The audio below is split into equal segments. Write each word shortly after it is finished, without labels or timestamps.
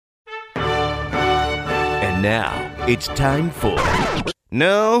Now, it's time for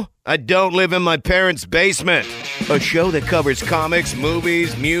No, I Don't Live in My Parents' Basement, a show that covers comics,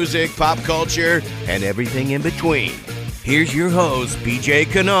 movies, music, pop culture, and everything in between. Here's your hosts, BJ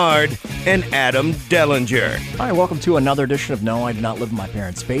Kennard and Adam Dellinger. Hi, welcome to another edition of No, I Do Not Live in My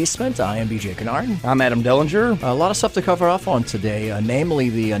Parents' Basement. I am BJ Kennard. I'm Adam Dellinger. A lot of stuff to cover off on today, namely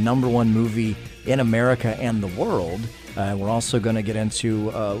the number one movie in America and the world. We're also going to get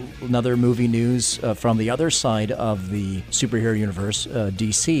into another movie news from the other side of the superhero universe,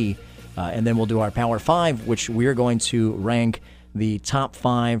 DC. And then we'll do our Power 5, which we're going to rank the top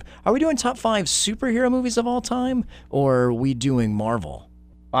 5. Are we doing top 5 superhero movies of all time, or are we doing Marvel?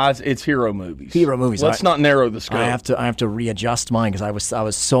 It's hero movies. Hero movies. Let's not narrow the scope. I have to readjust mine because I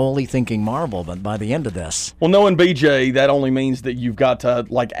was solely thinking Marvel, but by the end of this, well, knowing BJ, that only means that you've got to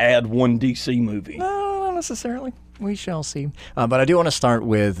add one DC movie. No, not necessarily. We shall see. But I do want to start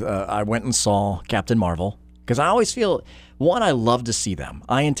with I went and saw Captain Marvel because I always feel, one, I love to see them.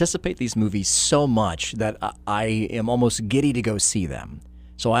 I anticipate these movies so much that I am almost giddy to go see them.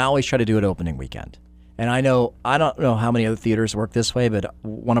 So I always try to do it opening weekend. And I don't know how many other theaters work this way, but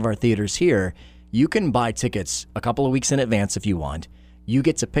one of our theaters here, you can buy tickets a couple of weeks in advance if you want. You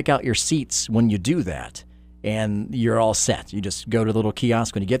get to pick out your seats when you do that, and you're all set. You just go to the little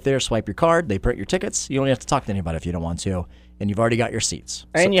kiosk when you get there, swipe your card, they print your tickets. You don't have to talk to anybody if you don't want to, and you've already got your seats.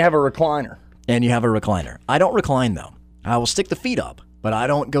 And you have a recliner. And you have a recliner. I don't recline, though. I will stick the feet up, but I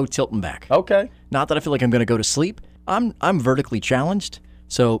don't go tilting back. Okay. Not that I feel like I'm going to go to sleep. I'm vertically challenged,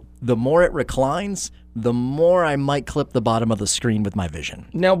 so the more it reclines, the more I might clip the bottom of the screen with my vision.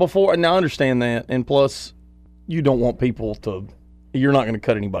 Now, I understand that, and plus, you don't want people to. You're not going to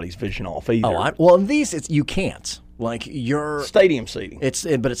cut anybody's vision off either. Well, in these, you can't. Like you're stadium seating.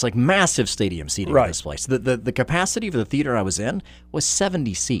 But it's like massive stadium seating right. in this place. The capacity for the theater I was in was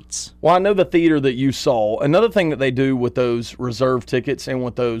 70 seats. Well, I know the theater that you saw. Another thing that they do with those reserve tickets and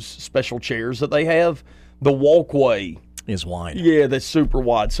with those special chairs that they have, the walkway is wide. Yeah, that's super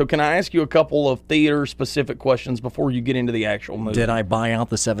wide. So can I ask you a couple of theater-specific questions before you get into the actual movie? Did I buy out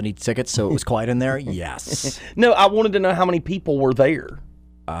the 70 tickets so it was quiet in there? Yes. No, I wanted to know how many people were there.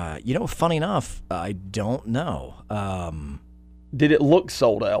 Funny enough, I don't know. Did it look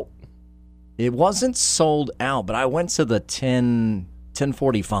sold out? It wasn't sold out, but I went to the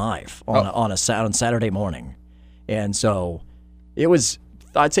 10:45 on Saturday morning. And so it was,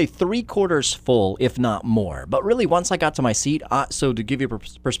 I'd say, 3/4 full, if not more. But really, once I got to my seat, so to give you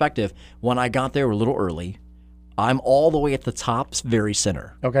perspective, when I got there a little early, I'm all the way at the top, very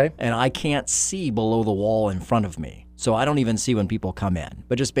center. Okay. And I can't see below the wall in front of me. So I don't even see when people come in.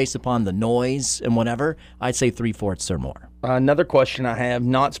 But just based upon the noise and whatever, I'd say 3/4 or more. Another question I have,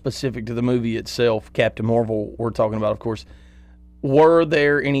 not specific to the movie itself, Captain Marvel we're talking about, of course. Were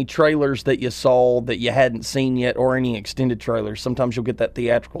there any trailers that you saw that you hadn't seen yet, or any extended trailers? Sometimes you'll get that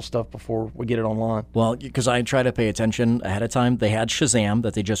theatrical stuff before we get it online. Well, because I try to pay attention ahead of time. They had Shazam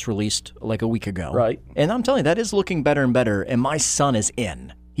that they just released like a week ago. Right. And I'm telling you, that is looking better and better, and my son is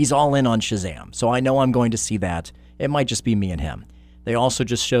in. He's all in on Shazam, so I know I'm going to see that. It might just be me and him. They also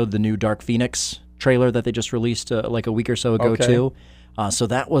just showed the new Dark Phoenix trailer that they just released like a week or so ago, too. So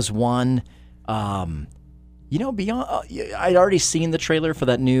that was one. Beyond, I'd already seen the trailer for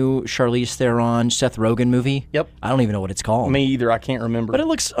that new Charlize Theron, Seth Rogen movie. Yep. I don't even know what it's called. Me either. I can't remember. But it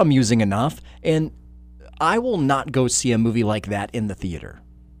looks amusing enough. And I will not go see a movie like that in the theater.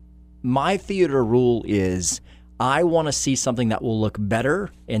 My theater rule is I want to see something that will look better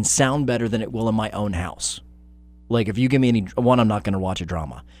and sound better than it will in my own house. Like if you give me I'm not going to watch a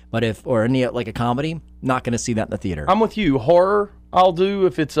drama. But any like a comedy, not going to see that in the theater. I'm with you. Horror, I'll do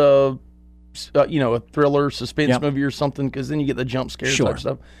if it's a thriller, suspense movie or something, because then you get the jump scare type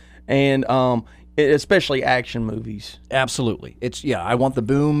stuff. And especially action movies. Absolutely. I want the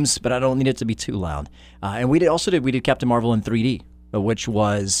booms, but I don't need it to be too loud. And we did Captain Marvel in 3D, which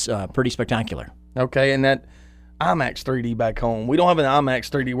was pretty spectacular. Okay, and that IMAX 3D back home. We don't have an IMAX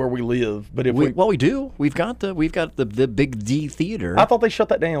 3D where we live, but we do. We've got the Big D theater. I thought they shut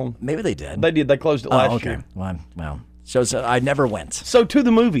that down. Maybe they did. They did. They closed it last year. Well. So I never went. So to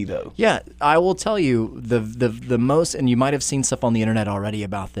the movie, though. Yeah, I will tell you the most, and you might have seen stuff on the internet already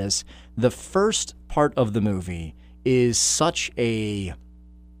about this. The first part of the movie is such a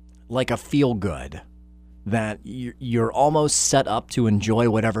feel good that you're almost set up to enjoy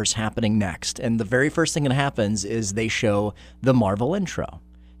whatever's happening next. And the very first thing that happens is they show the Marvel intro.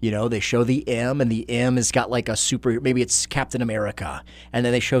 They show the M, and the M has got like a super, maybe it's Captain America. And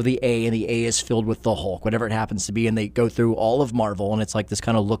then they show the A, and the A is filled with the Hulk, whatever it happens to be. And they go through all of Marvel, and it's like this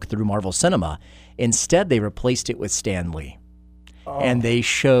kind of look through Marvel cinema. Instead, they replaced it with Stan Lee. And they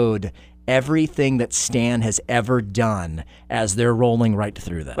showed everything that Stan has ever done as they're rolling right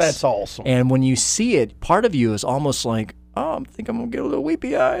through this. That's awesome. And when you see it, part of you is almost like, oh, I think I'm gonna get a little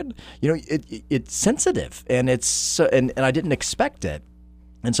weepy-eyed. You know, it's sensitive, and and I didn't expect it.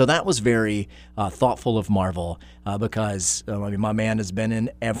 And so that was very thoughtful of Marvel because I mean, my man has been in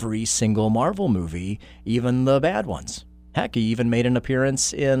every single Marvel movie, even the bad ones. Heck, he even made an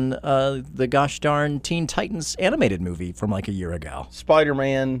appearance in the gosh darn Teen Titans animated movie from like a year ago.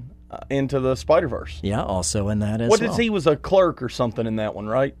 Spider-Man Into the Spider-Verse. Yeah, also in that as What well. is he was a clerk or something in that one,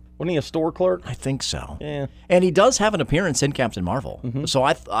 right? Wasn't he a store clerk? I think so. Yeah. And he does have an appearance in Captain Marvel. So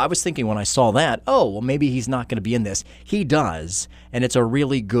I was thinking when I saw that, oh, well, maybe he's not going to be in this. He does, and it's a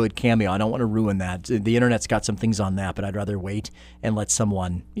really good cameo. I don't want to ruin that. The internet's got some things on that, but I'd rather wait and let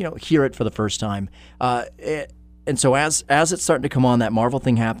someone, hear it for the first time. And so as it's starting to come on, that Marvel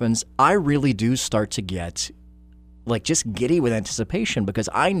thing happens, I really do start to get like just giddy with anticipation because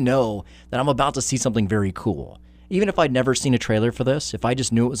I know that I'm about to see something very cool. Even if I'd never seen a trailer for this, if I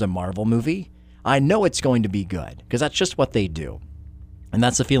just knew it was a Marvel movie, I know it's going to be good because that's just what they do. And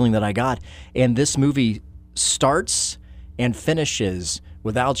that's the feeling that I got. And this movie starts and finishes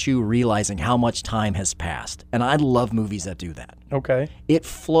without you realizing how much time has passed. And I love movies that do that. Okay. It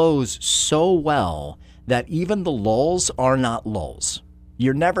flows so well that even the lulls are not lulls.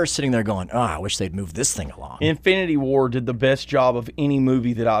 You're never sitting there going, oh, I wish they'd move this thing along. Infinity War did the best job of any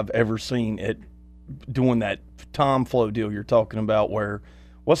movie that I've ever seen at doing that time flow deal you're talking about where,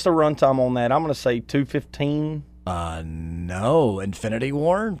 what's the runtime on that? I'm going to say 2:15. No, Infinity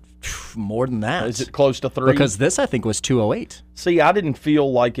War, more than that. Is it close to 3? Because this, I think, was 2:08. See, I didn't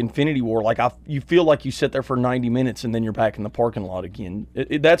feel like Infinity War. Like you feel like you sit there for 90 minutes and then you're back in the parking lot again.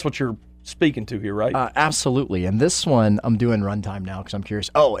 That's what you're speaking to here, right? Absolutely. And this one, I'm doing runtime now because I'm curious.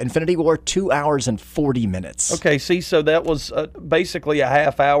 Oh, Infinity War, 2 hours and 40 minutes. Okay, see, so that was basically a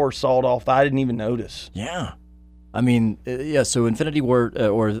half hour sawed off. I didn't even notice. Yeah. I mean, yeah, so Infinity War,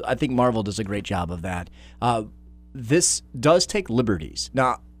 or I think Marvel does a great job of that. This does take liberties.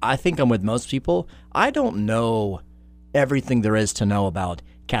 Now, I think I'm with most people. I don't know everything there is to know about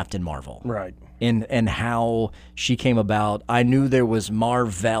Captain Marvel. Right. And how she came about. I knew there was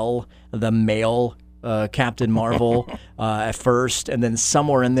Marvel, the male Captain Marvel at first, and then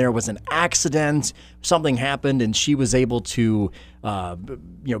somewhere in there was an accident. Something happened, and she was able to,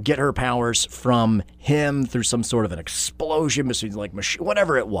 get her powers from him through some sort of an explosion, like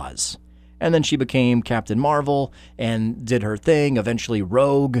whatever it was. And then she became Captain Marvel and did her thing. Eventually,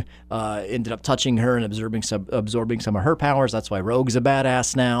 Rogue ended up touching her and absorbing some of her powers. That's why Rogue's a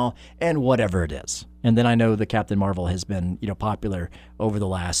badass now, and whatever it is. And then I know the Captain Marvel has been, popular over the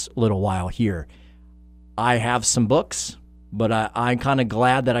last little while here. I have some books, but I'm kind of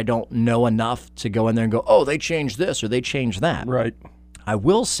glad that I don't know enough to go in there and go, oh, they changed this or they changed that. Right. I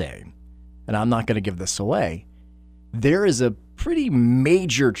will say, and I'm not going to give this away, there is a pretty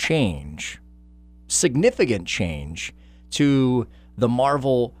major change, significant change to the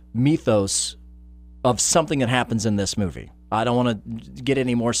Marvel mythos of something that happens in this movie. I don't want to get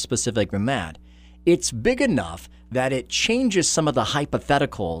any more specific than that. It's big enough that it changes some of the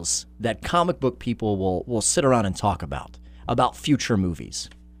hypotheticals that comic book people will sit around and talk about future movies.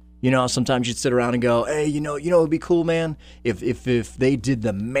 Sometimes you'd sit around and go, hey, it would be cool, man, if they did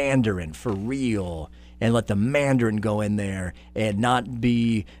the Mandarin for real and let the Mandarin go in there and not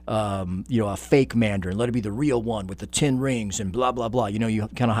be, a fake Mandarin. Let it be the real one with the 10 rings and blah, blah, blah. You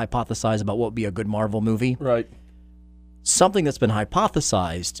kind of hypothesize about what would be a good Marvel movie. Right. Something that's been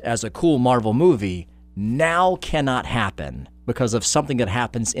hypothesized as a cool Marvel movie now cannot happen because of something that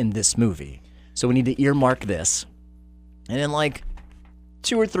happens in this movie. So we need to earmark this. And in like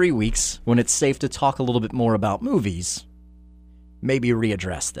 2 or 3 weeks, when it's safe to talk a little bit more about movies, maybe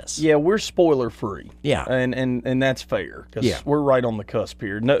readdress this. Yeah, we're spoiler free. Yeah. And that's fair because Yeah. we're right on the cusp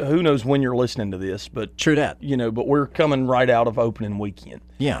here. No, who knows when you're listening to this, but True that. but we're coming right out of opening weekend.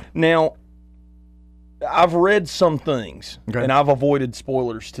 Yeah. Now, I've read some things, Okay. and I've avoided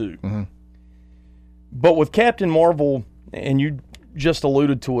spoilers too. Mhm. But with Captain Marvel, and you just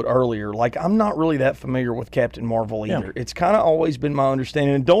alluded to it earlier, like I'm not really that familiar with Captain Marvel either. Yeah. It's kind of always been my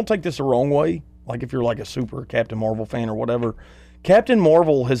understanding, and don't take this the wrong way, like if you're like a super Captain Marvel fan or whatever, Captain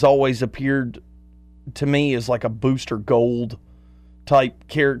Marvel has always appeared to me as like a Booster Gold type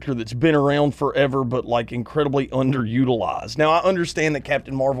character that's been around forever but like incredibly underutilized. Now I understand that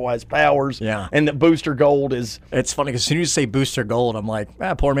Captain Marvel has powers, Yeah. and that Booster Gold is It's funny because as soon as you say Booster Gold, I'm like,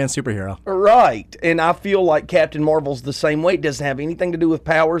 poor man superhero. right. And I feel like Captain Marvel's the same way. It doesn't have anything to do with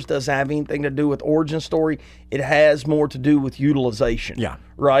powers, doesn't have anything to do with origin story. It has more to do with utilization. Yeah.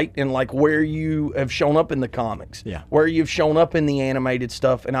 Right? And like where you have shown up in the comics. Yeah. Where you've shown up in the animated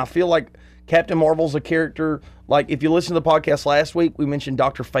stuff. And I feel like Captain Marvel's a character, like if you listen to the podcast last week, we mentioned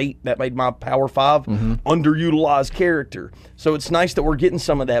Dr. Fate, that made my Power 5, underutilized character. So it's nice that we're getting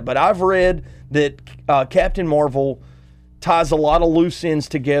some of that. But I've read that Captain Marvel ties a lot of loose ends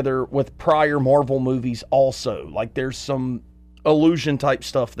together with prior Marvel movies also. Like there's some illusion type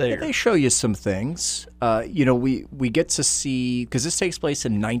stuff there. They show you some things. We get to see, because this takes place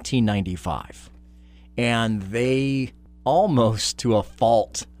in 1995, and they almost to a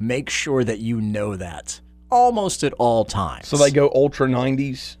fault make sure that you know that almost at all times. So they go ultra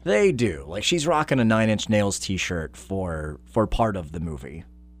 90s. They do. Like she's rocking a Nine Inch Nails T-shirt for part of the movie,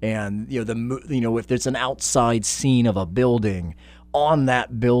 and if there's an outside scene of a building, on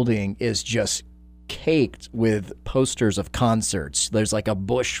that building is just caked with posters of concerts. There's like a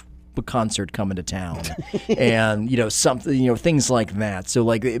Bush concert coming to town, and things like that. So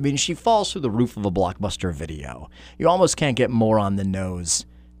like, I mean, she falls through the roof of a Blockbuster Video. You almost can't get more on the nose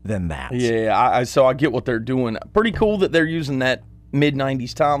than that. Yeah, so I get what they're doing. Pretty cool that they're using that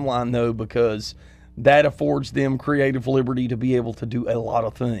mid-90s timeline, though, because that affords them creative liberty to be able to do a lot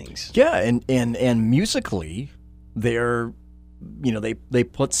of things. Yeah, and musically, they're, they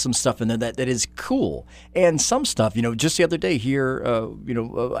put some stuff in there that is cool. And some stuff, just the other day here,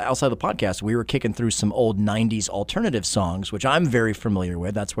 outside the podcast, we were kicking through some old 90s alternative songs, which I'm very familiar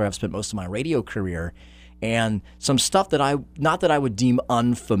with. That's where I've spent most of my radio career. And some stuff that not that I would deem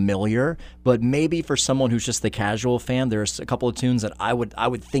unfamiliar, but maybe for someone who's just the casual fan, there's a couple of tunes that I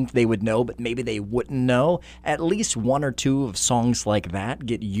would think they would know, but maybe they wouldn't know. At least one or two of songs like that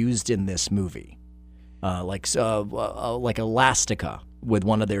get used in this movie. Like Elastica with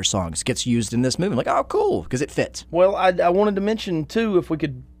one of their songs gets used in this movie. Like, oh, cool, because it fits. Well, I wanted to mention, too, if we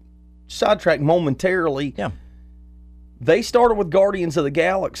could sidetrack momentarily. Yeah. They started with Guardians of the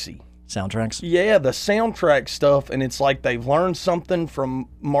Galaxy. Soundtracks? Yeah, the soundtrack stuff, and it's like they've learned something from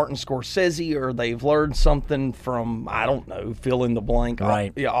Martin Scorsese, or they've learned something from, I don't know, fill in the blank.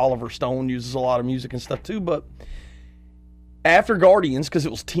 Right. Yeah, Oliver Stone uses a lot of music and stuff, too, but after Guardians, because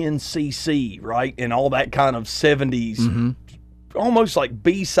it was 10cc, right, and all that kind of 70s, almost like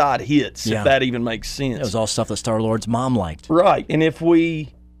B-side hits, if that even makes sense. It was all stuff that Star-Lord's mom liked. Right, and if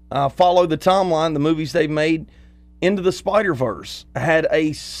we follow the timeline, the movies they've made, Into the Spider-Verse had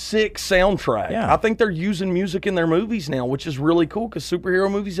a sick soundtrack. Yeah. I think they're using music in their movies now, which is really cool because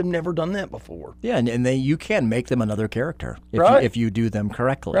superhero movies have never done that before. Yeah, and you can make them another character if you do them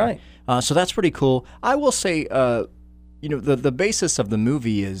correctly. Right. So that's pretty cool. I will say, the basis of the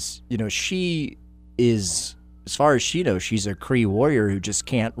movie is, she is, as far as she knows, she's a Kree warrior who just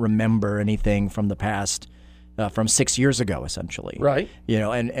can't remember anything from the past. From 6 years ago, essentially. Right.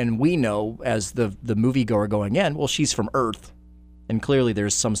 And we know as the moviegoer going in, well, she's from Earth, and clearly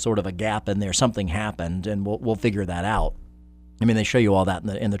there's some sort of a gap in there. Something happened, and we'll figure that out. I mean, they show you all that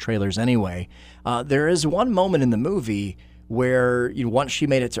in the trailers anyway. There is one moment in the movie where once she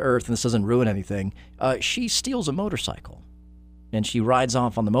made it to Earth, and this doesn't ruin anything, she steals a motorcycle, and she rides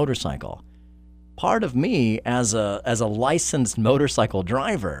off on the motorcycle. Part of me, as a licensed motorcycle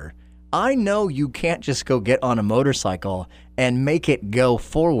driver, I know you can't just go get on a motorcycle and make it go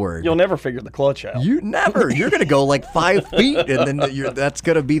forward. You'll never figure the clutch out. You never. You're going to go like 5 feet, and then that's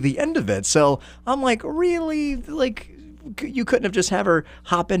going to be the end of it. So I'm like, really? Like, you couldn't have just have her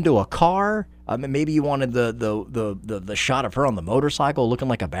hop into a car? I mean, maybe you wanted the shot of her on the motorcycle looking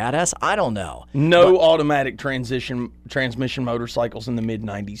like a badass? I don't know. No automatic transmission motorcycles in the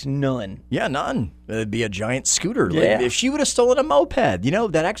mid-90s. None. Yeah, none. It'd be a giant scooter. Yeah. Like, if she would have stolen a moped,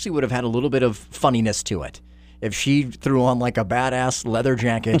 that actually would have had a little bit of funniness to it. If she threw on like a badass leather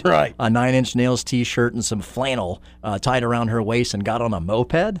jacket, right, a Nine Inch Nails T-shirt, and some flannel tied around her waist and got on a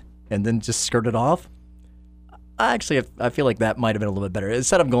moped and then just skirted off, I feel like that might have been a little bit better.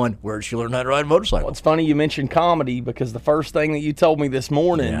 Instead of going, where did she learn how to ride a motorcycle? Well, it's funny you mentioned comedy because the first thing that you told me this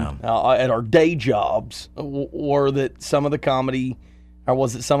morning at our day jobs were that some of the comedy, or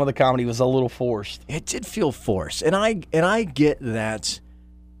was it some of the comedy was a little forced? It did feel forced. And I get that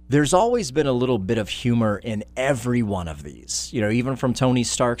there's always been a little bit of humor in every one of these. Even from Tony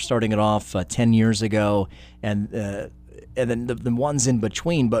Stark starting it off 10 years ago and then the ones in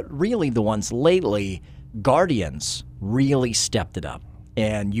between, but really the ones lately, Guardians really stepped it up.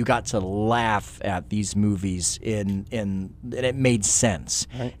 and you got to laugh at these movies and it made sense.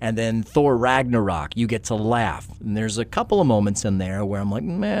 Right. And then Thor Ragnarok, you get to laugh. And there's a couple of moments in there where I'm like,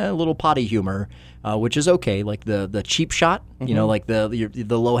 a little potty humor, which is okay, like the cheap shot, like the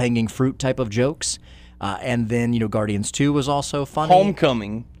low-hanging fruit type of jokes. And then, Guardians 2 was also funny.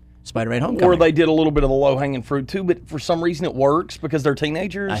 Homecoming. Spider-Man Homecoming. Where they did a little bit of the low-hanging fruit, too, but for some reason it works because they're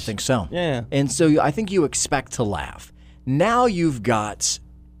teenagers. I think so. Yeah. And so I think you expect to laugh. Now you've got,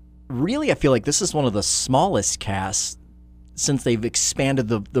 really, I feel like this is one of the smallest casts since they've expanded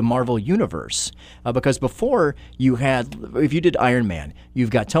the Marvel Universe. Because before you had, if you did Iron Man,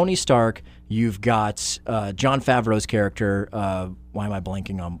 you've got Tony Stark, you've got Jon Favreau's character, why am I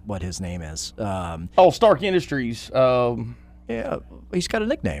blanking on what his name is? Stark Industries. Yeah, he's got a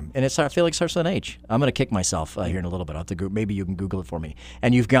nickname, and I feel like it starts with an H. I'm going to kick myself here in a little bit. I'll have to maybe you can Google it for me.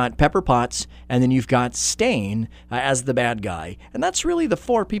 And you've got Pepper Potts, and then you've got Stain as the bad guy. And that's really the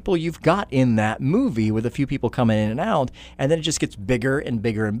 4 people you've got in that movie, with a few people coming in and out. And then it just gets bigger and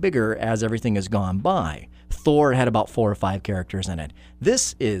bigger and bigger as everything has gone by. Thor had about 4 or 5 characters in it.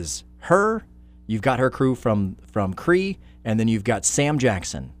 This is her. You've got her crew from Kree, and then you've got Sam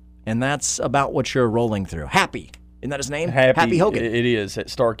Jackson. And that's about what you're rolling through. Happy. Isn't that his name? Happy Hogan. It is at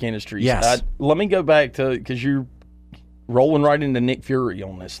Stark Industries. Yes. Let me go back to, because you're rolling right into Nick Fury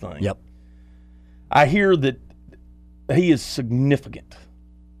on this thing. Yep. I hear that he is significant.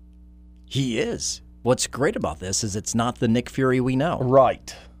 He is. What's great about this is it's not the Nick Fury we know.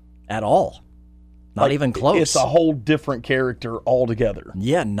 Right. At all. Not even close. It's a whole different character altogether.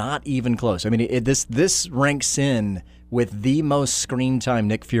 Yeah, not even close. I mean, this ranks in with the most screen time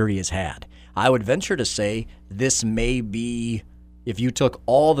Nick Fury has had. I would venture to say this may be, if you took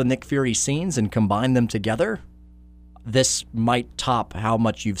all the Nick Fury scenes and combined them together, this might top how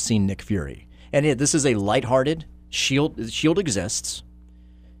much you've seen Nick Fury. And this is a lighthearted, S.H.I.E.L.D. exists,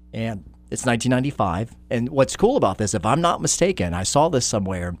 and it's 1995. And what's cool about this, if I'm not mistaken, I saw this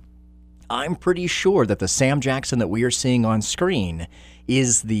somewhere, I'm pretty sure that the Sam Jackson that we are seeing on screen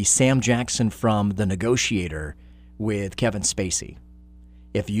is the Sam Jackson from The Negotiator with Kevin Spacey.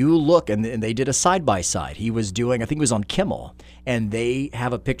 If you look, and they did a side-by-side, he was doing, I think it was on Kimmel, and they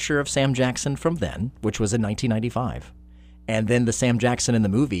have a picture of Sam Jackson from then, which was in 1995. And then the Sam Jackson in the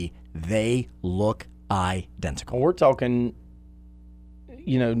movie, they look identical. We're talking,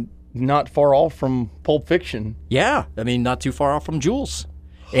 not far off from Pulp Fiction. Yeah, I mean, not too far off from Jules.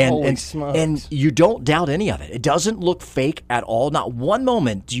 Holy smokes. And you don't doubt any of it. It doesn't look fake at all. Not one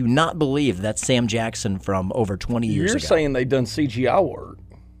moment do you not believe that's Sam Jackson from over 20 years ago. You're saying they've done CGI work.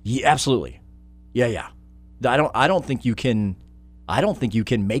 Yeah, absolutely. Yeah. I don't think you can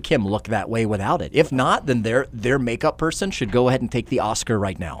make him look that way without it. If not, then their makeup person should go ahead and take the Oscar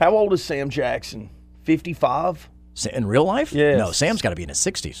right now. How old is Sam Jackson? 55? In real life? Yes. No, Sam's got to be in his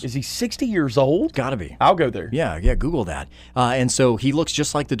 60s. Is he 60 years old? Got to be. I'll go there. Yeah, Google that. And so he looks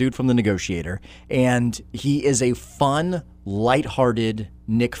just like the dude from The Negotiator, and he is a fun, lighthearted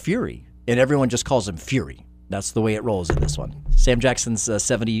Nick Fury, and everyone just calls him Fury. That's the way it rolls in this one. Sam Jackson's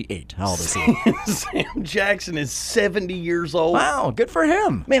 78. How old is he? Sam Jackson is 70 years old. Wow, good for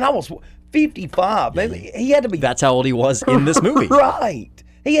him. Man, almost 55. Maybe he had to be. That's how old he was in this movie. Right.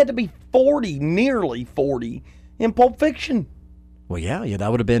 He had to be 40, nearly 40. In Pulp Fiction. Well, yeah, that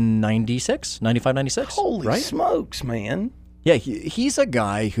would have been 96, 95, 96. Holy right? smokes, man. Yeah, he's a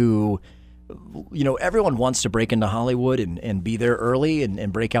guy who, everyone wants to break into Hollywood and be there early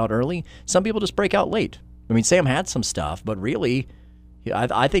and break out early. Some people just break out late. I mean, Sam had some stuff, but really,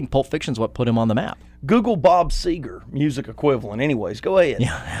 I think Pulp Fiction's what put him on the map. Google Bob Seger, music equivalent. Anyways, go ahead.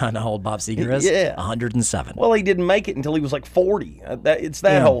 Yeah, I know how old Bob Seger is. Yeah. 107. Well, he didn't make it until he was like 40. It's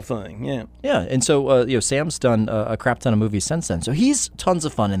that whole thing, yeah. Yeah, and so, Sam's done a crap ton of movies since then. So he's tons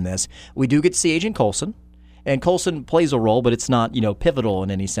of fun in this. We do get to see Agent Coulson. And Coulson plays a role, but it's not, pivotal in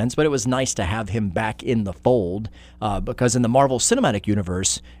any sense. But it was nice to have him back in the fold because in the Marvel Cinematic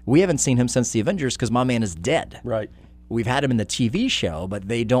Universe, we haven't seen him since the Avengers because my man is dead. Right. We've had him in the TV show, but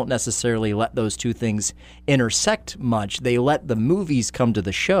they don't necessarily let those two things intersect much. They let the movies come to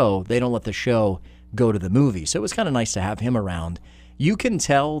the show. They don't let the show go to the movie. So it was kind of nice to have him around. You can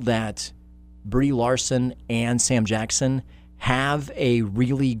tell that Brie Larson and Sam Jackson have a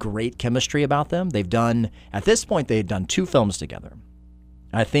really great chemistry about them. At this point, they've done 2 films together.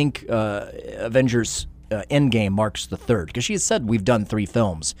 I think Avengers Endgame marks the 3rd, because she had said we've done 3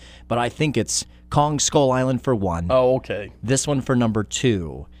 films, but I think it's Kong Skull Island for 1. Oh, okay. This one for number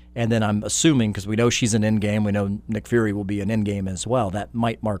 2. And then I'm assuming, because we know she's in Endgame, we know Nick Fury will be in Endgame as well, that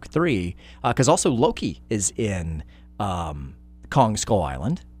might mark 3. Because also Loki is in Kong Skull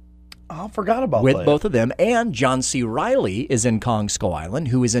Island. I forgot about with that. both of them. And John C. Reilly is in Kong Skull Island,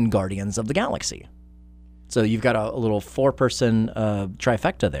 who is in Guardians of the Galaxy. So you've got a little 4-person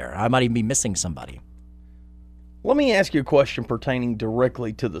trifecta there. I might even be missing somebody. Let me ask you a question pertaining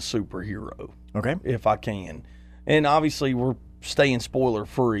directly to the superhero, Okay. if I can. And obviously, we're staying spoiler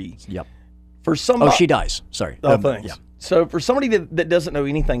free. Yep. For somebody, Oh, she dies. Sorry. Oh, thanks. Yeah. So for somebody that doesn't know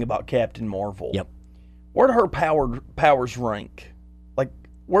anything about Captain Marvel, Yep. where do her powers rank? Like,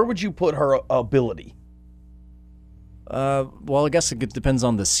 where would you put her ability? Well, I guess it depends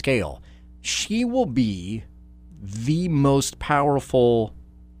on the scale. She will be the most powerful.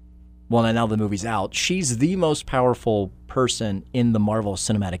 Well, now the movie's out. She's the most powerful person in the Marvel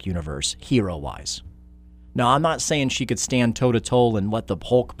Cinematic Universe, hero-wise. Now, I'm not saying she could stand toe-to-toe and let the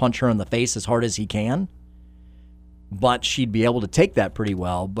Hulk punch her in the face as hard as he can, but she'd be able to take that pretty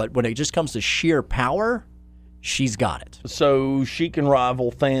well. But when it just comes to sheer power, she's got it. So she can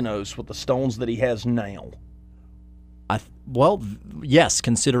rival Thanos with the stones that he has now. Yes,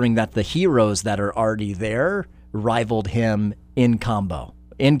 considering that the heroes that are already there rivaled him in combo.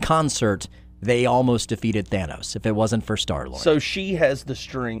 In concert, they almost defeated Thanos if it wasn't for Star-Lord. So she has the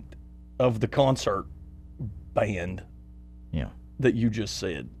strength of the concert band yeah. that you just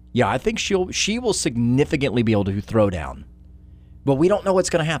said. Yeah, I think she will significantly be able to throw down. But we don't know what's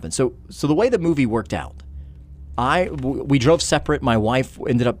going to happen. So the way the movie worked out, we drove separate. My wife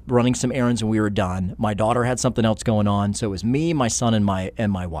ended up running some errands and we were done. My daughter had something else going on, so it was me, my son, and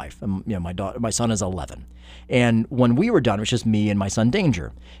my wife. And, my son is 11. And when we were done, it was just me and my son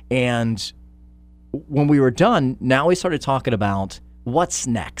Danger. And when we were done, now we started talking about what's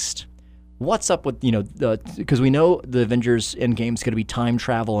next. What's up with, because we know the Avengers Endgame is going to be time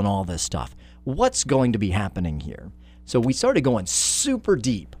travel and all this stuff. What's going to be happening here? So we started going super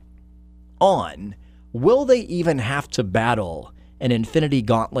deep on, will they even have to battle an Infinity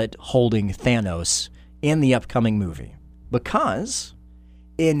Gauntlet holding Thanos in the upcoming movie? Because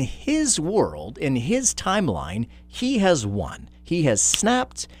in his world, in his timeline, he has won. He has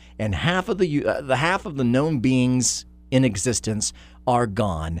snapped, and half of the known beings in existence are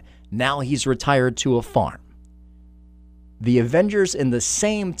gone. Now he's retired to a farm. The Avengers in the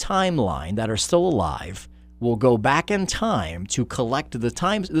same timeline that are still alive will go back in time to collect the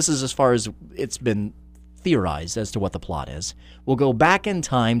times. This is as far as it's been theorized as to what the plot is. Will go back in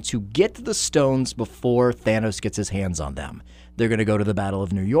time to get the stones before Thanos gets his hands on them. They're going to go to the Battle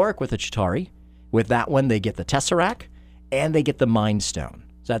of New York with the Chitauri. With that one, they get the Tesseract and they get the Mind Stone.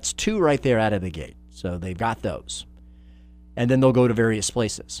 So that's 2 right there out of the gate. So they've got those. And then they'll go to various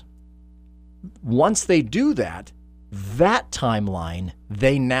places. Once they do that timeline,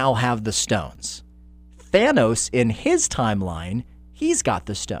 they now have the stones. Thanos, in his timeline, he's got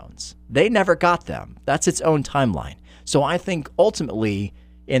the stones. They never got them. That's its own timeline. So I think ultimately,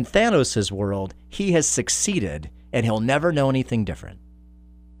 in Thanos' world, he has succeeded and he'll never know anything different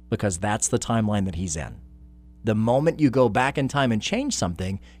because that's the timeline that he's in. The moment you go back in time and change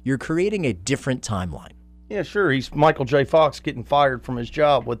something, you're creating a different timeline. Yeah, sure. He's Michael J. Fox getting fired from his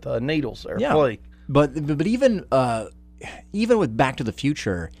job with needles there. Yeah. Play. But even with Back to the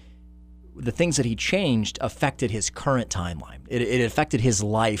Future, the things that he changed affected his current timeline. It affected his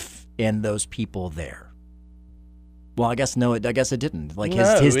life and those people there. Well, I guess it didn't. Like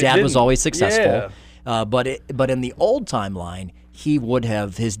his dad was always successful. Yeah. But in the old timeline,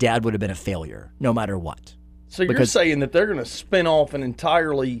 his dad would have been a failure no matter what. So you're saying that they're going to spin off an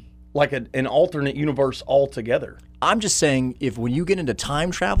entirely like an alternate universe altogether? I'm just saying when you get into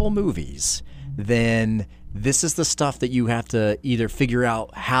time travel movies, then this is the stuff that you have to either figure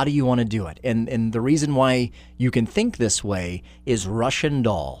out how do you want to do it. And the reason why you can think this way is Russian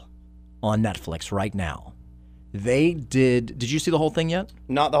Doll on Netflix right now. Did you see the whole thing yet?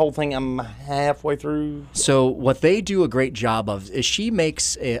 Not the whole thing. I'm halfway through. So what they do a great job of is she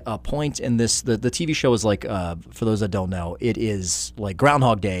makes a point in this. The TV show is like, for those that don't know, it is like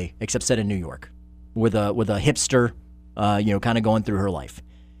Groundhog Day, except set in New York with a hipster, kind of going through her life.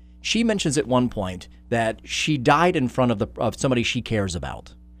 She mentions at one point that she died in front of somebody she cares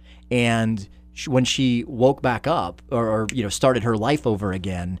about. And when she woke back up or started her life over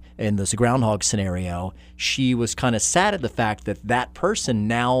again in this groundhog scenario, she was kind of sad at the fact that person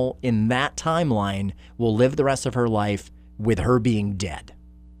now in that timeline will live the rest of her life with her being dead.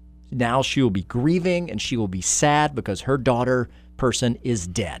 Now she will be grieving and she will be sad because her daughter person is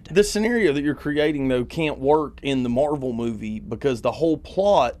dead. The scenario that you're creating, though, can't work in the Marvel movie because the whole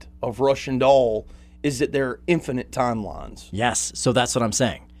plot of Russian Doll is that there are infinite timelines. Yes, so that's what I'm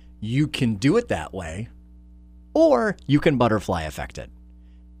saying. You can do it that way, or you can butterfly effect it.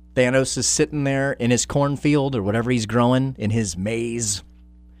 Thanos is sitting there in his cornfield or whatever he's growing in his maze,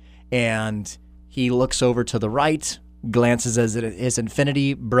 and he looks over to the right, glances at his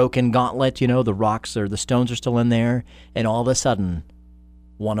infinity broken gauntlet, the rocks or the stones are still in there, and all of a sudden,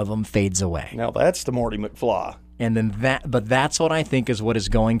 one of them fades away. Now that's the Marty McFly. And then that's what I think is what is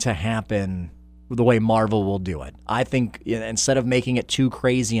going to happen the way Marvel will do it. I think instead of making it too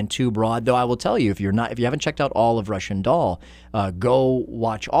crazy and too broad, though I will tell you, if you haven't checked out all of Russian Doll, go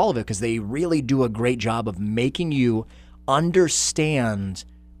watch all of it because they really do a great job of making you understand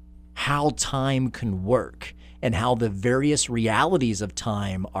how time can work and how the various realities of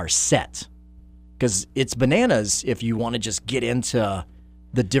time are set. Because it's bananas if you want to just get into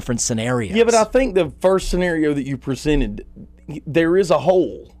the different scenarios. Yeah, but I think the first scenario that you presented, there is a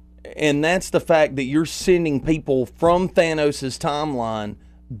hole, and that's the fact that you're sending people from Thanos' timeline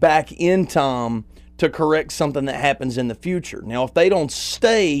back in time to correct something that happens in the future. Now, if they don't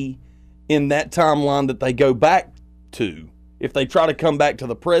stay in that timeline that they go back to, if they try to come back to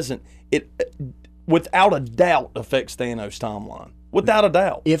the present, it without a doubt affects Thanos' timeline. Without a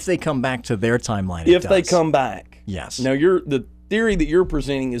doubt. If they come back to their timeline, if they come back. Yes. Now, the theory that you're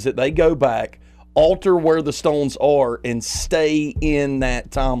presenting is that they go back, alter where the stones are, and stay in that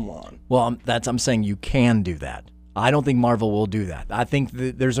timeline. Well, I'm saying you can do that. I don't think Marvel will do that. I think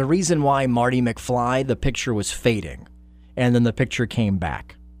there's a reason why Marty McFly, the picture was fading, and then the picture came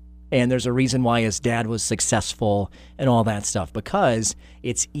back. And there's a reason why his dad was successful and all that stuff, because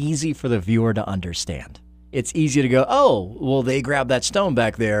it's easy for the viewer to understand. It's easy to go, oh, well, they grabbed that stone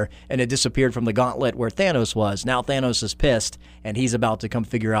back there and it disappeared from the gauntlet where Thanos was. Now Thanos is pissed and he's about to come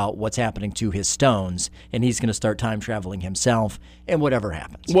figure out what's happening to his stones, and he's going to start time traveling himself and whatever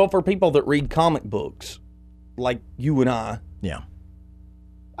happens. Well, for people that read comic books, like you and I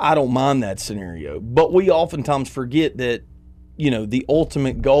don't mind that scenario. But we oftentimes forget that, the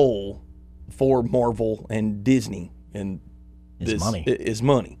ultimate goal for Marvel and Disney and is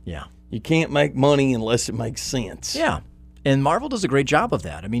money. Yeah. You can't make money unless it makes sense. Yeah. And Marvel does a great job of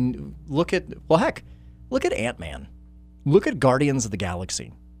that. I mean, look at Ant-Man. Look at Guardians of the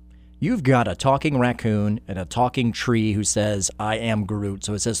Galaxy. You've got a talking raccoon and a talking tree who says, I am Groot.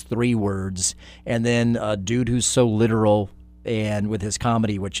 So it says 3 words. And then a dude who's so literal and with his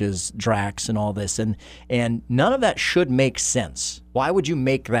comedy, which is Drax and all this. And none of that should make sense. Why would you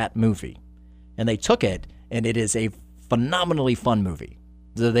make that movie? And they took it, and it is a phenomenally fun movie.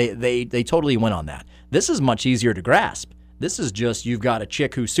 They totally went on that. This is much easier to grasp. This is just you've got a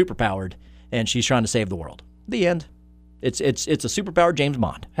chick who's superpowered and she's trying to save the world. The end. It's a superpowered James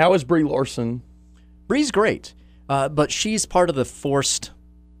Bond. How is Brie Larson? Brie's great, but she's part of the forced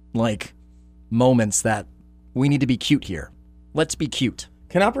moments that we need to be cute here. Let's be cute.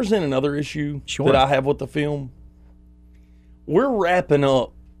 Can I present another issue Sure. that I have with the film? We're wrapping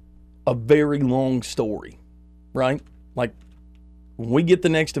up a very long story, right? Like, when we get the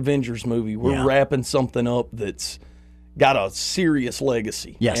next Avengers movie, we're wrapping something up that's got a serious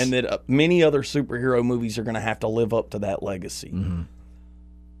legacy. Yes. And that many other superhero movies are going to have to live up to that legacy. Mm-hmm.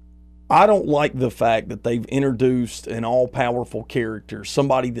 I don't like the fact that they've introduced an all-powerful character,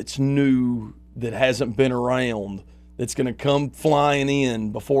 somebody that's new, that hasn't been around, that's going to come flying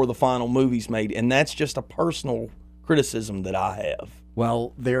in before the final movie's made. And that's just a personal criticism that I have.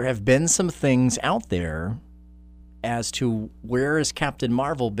 Well, there have been some things out there as to where has Captain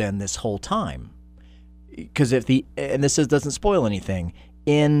Marvel been this whole time. Because and this doesn't spoil anything,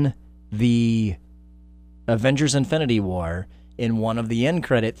 in the Avengers Infinity War, in one of the end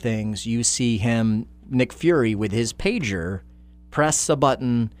credit things, you see him, Nick Fury, with his pager, press a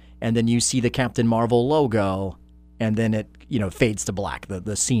button, and then you see the Captain Marvel logo, and then it fades to black,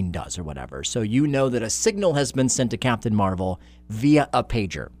 the scene does or whatever. So you know that a signal has been sent to Captain Marvel via a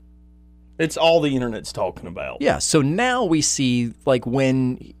pager. It's all the internet's talking about. Yeah, so now we see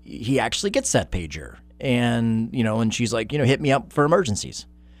when he actually gets that pager, and and she's like, hit me up for emergencies,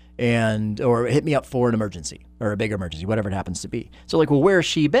 or hit me up for an emergency or a big emergency, whatever it happens to be. So well, where's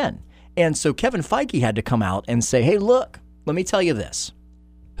she been? And so Kevin Feige had to come out and say, hey, look, let me tell you this.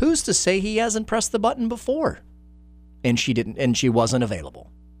 Who's to say he hasn't pressed the button before? And she didn't, and she wasn't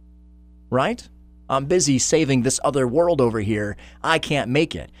available. Right? I'm busy saving this other world over here. I can't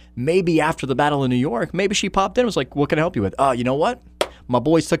make it. Maybe after the Battle of New York, maybe she popped in and was like, what can I help you with? You know what? My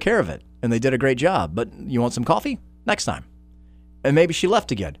boys took care of it, and they did a great job. But you want some coffee? Next time. And maybe she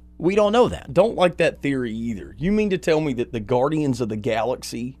left again. We don't know that. Don't like that theory either. You mean to tell me that the Guardians of the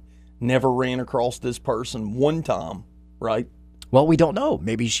Galaxy never ran across this person one time, right? Well, we don't know.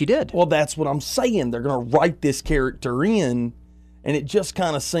 Maybe she did. Well, that's what I'm saying. They're going to write this character in, and it just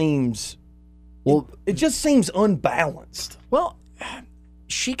kind of seems... Well, it just seems unbalanced. Well,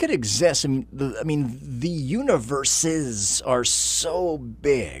 she could exist. The universes are so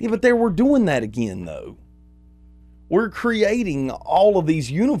big. Yeah, but we're doing that again, though. We're creating all of these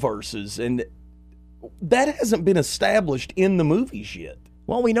universes, and that hasn't been established in the movies yet.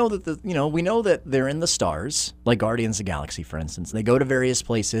 Well, we know that we know that they're in the stars, like Guardians of the Galaxy, for instance. They go to various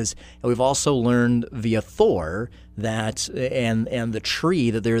places, and we've also learned via Thor that and the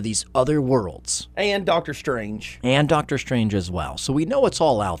tree that there are these other worlds, and Doctor Strange as well. So we know it's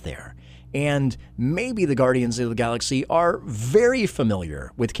all out there, and maybe the Guardians of the Galaxy are very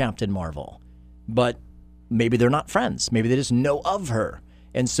familiar with Captain Marvel, but maybe they're not friends. Maybe they just know of her.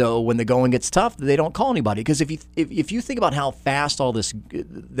 And so when the going gets tough, they don't call anybody. Because if you think about how fast all this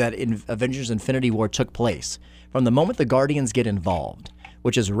that in Avengers Infinity War took place, from the moment the Guardians get involved,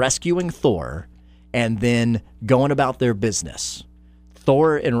 which is rescuing Thor and then going about their business.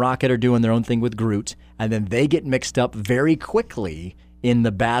 Thor and Rocket are doing their own thing with Groot, and then they get mixed up very quickly in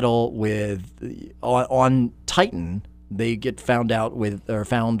the battle on Titan. They get found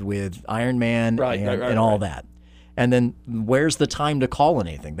with Iron Man and all that. And then where's the time to call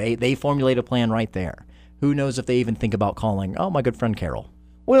anything? They formulate a plan right there. Who knows if they even think about calling, my good friend Carol.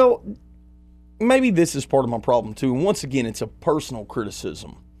 Well, maybe this is part of my problem too. And once again, it's a personal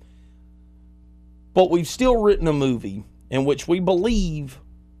criticism. But we've still written a movie in which we believe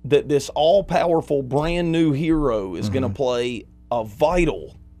that this all-powerful brand new hero is going to play a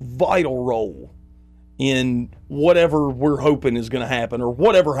vital role in whatever we're hoping is going to happen or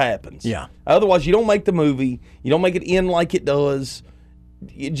whatever happens. Yeah. Otherwise, you don't make the movie. You don't make it end like it does.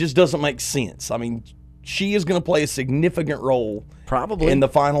 It just doesn't make sense. I mean, she is going to play a significant role probably in the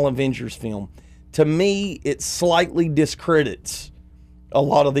final Avengers film. To me, it slightly discredits a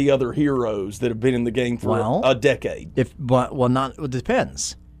lot of the other heroes that have been in the game for a decade. It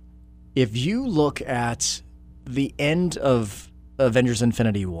depends. If you look at the end of Avengers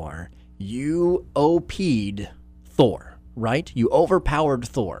Infinity War, you OP'd Thor, right? You overpowered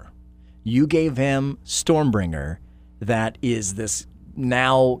Thor. You gave him Stormbringer, that is this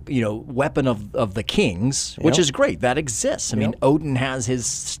now, weapon of the kings, which is great. That exists. I mean, Odin has his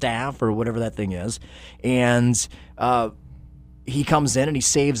staff or whatever that thing is, and he comes in and he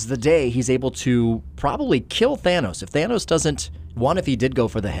saves the day. He's able to probably kill Thanos. If Thanos doesn't, if he did go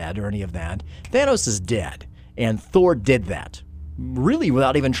for the head or any of that, Thanos is dead. And Thor did that. Really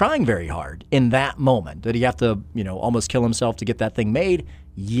without even trying very hard in that moment. Did he have to, almost kill himself to get that thing made?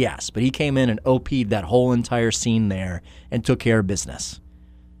 Yes, but he came in and OP'd that whole entire scene there and took care of business.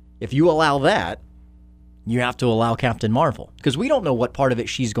 If you allow that, you have to allow Captain Marvel, because we don't know what part of it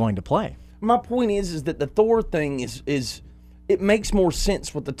she's going to play. My point is that the Thor thing is it makes more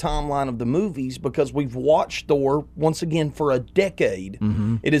sense with the timeline of the movies because we've watched Thor, once again, for a decade.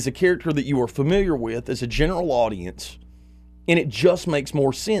 Mm-hmm. It is a character that you are familiar with as a general audience. And it just makes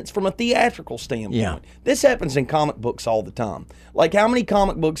more sense from a theatrical standpoint. Yeah. This happens in comic books all the time. Like, how many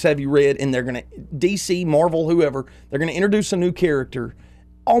comic books have you read, and they're going to, DC, Marvel, whoever, they're going to introduce a new character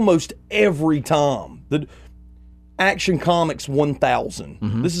almost every time. The Action Comics 1000.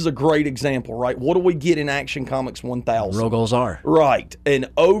 Mm-hmm. This is a great example, right? What do we get in Action Comics 1000? Rogol-Zar. Right. An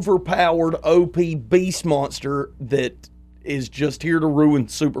overpowered OP beast monster that is just here to ruin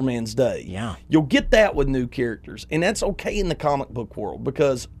Superman's day. Yeah. You'll get that with new characters, and that's okay in the comic book world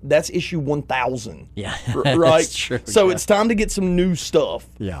because that's issue 1000. Yeah. Right? That's true. So it's time to get some new stuff.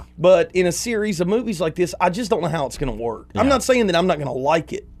 Yeah. But in a series of movies like this, I just don't know how it's going to work. Yeah. I'm not saying that I'm not going to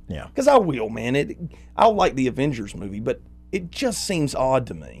like it. Yeah. Because I will, man. I'll like the Avengers movie, but it just seems odd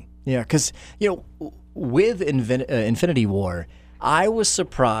to me. Yeah, because, with Infinity War, I was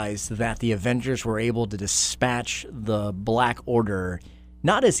surprised that the Avengers were able to dispatch the Black Order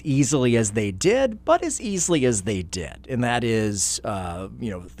not as easily as they did, but as easily as they did. And that is,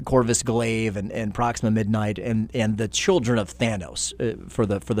 Corvus Glaive and Proxima Midnight and the children of Thanos for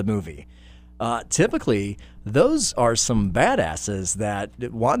the movie. Typically, those are some badasses that,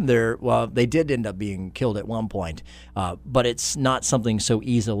 they did end up being killed at one point, but it's not something so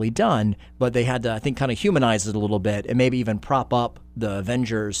easily done. But they had to, I think, kind of humanize it a little bit and maybe even prop up the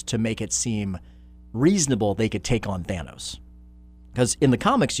Avengers to make it seem reasonable they could take on Thanos. Because in the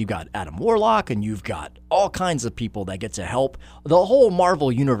comics, you've got Adam Warlock and you've got all kinds of people that get to help. The whole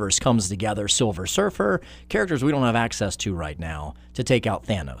Marvel universe comes together, Silver Surfer, characters we don't have access to right now, to take out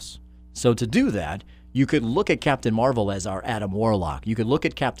Thanos. So to do that, you could look at Captain Marvel as our Adam Warlock. You could look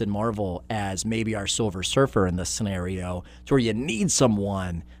at Captain Marvel as maybe our Silver Surfer in this scenario, to where you need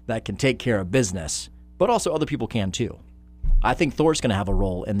someone that can take care of business, but also other people can too. I think Thor's going to have a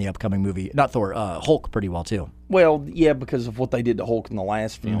role in the upcoming movie. Not Thor, Hulk pretty well too. Well, yeah, because of what they did to Hulk in the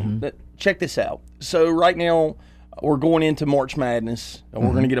last film. Mm-hmm. Check this out. So right now, We're going into March Madness, and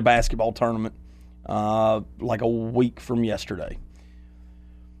we're going to get a basketball tournament like a week from yesterday.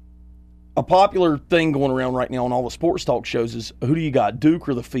 A popular thing going around right now on all the sports talk shows is, who do you got, Duke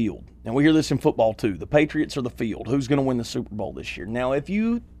or the field? And we hear this in football too. The Patriots or the field? Who's going to win the Super Bowl this year? Now, if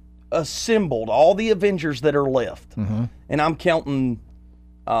you assembled all the Avengers that are left, and I'm counting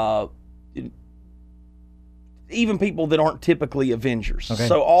even people that aren't typically Avengers,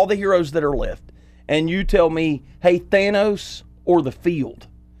 so all the heroes that are left, and you tell me, hey, Thanos or the field,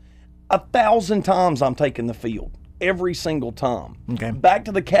 1,000 times I'm taking the field. Every single time. Okay. Back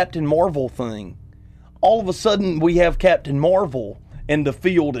to the Captain Marvel thing. All of a sudden, we have Captain Marvel, and the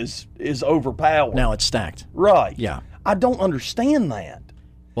field is overpowered. Now it's stacked. Right. Yeah. I don't understand that.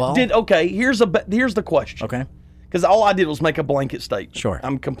 Well, Here's the question. okay. Because all I did was make a blanket statement. Sure.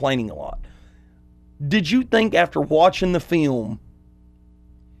 I'm complaining a lot. Did you think after watching the film,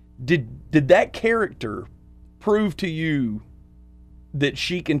 did that character prove to you that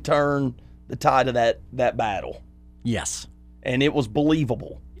she can turn the tide of that battle? Yes. And it was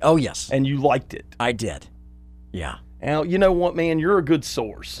believable. Oh, yes. And you liked it. I did. Yeah. Now, you know what, man? You're a good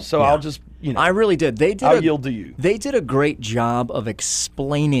source. So Yeah. I'll just, I really did. I'll yield to you. They did a great job of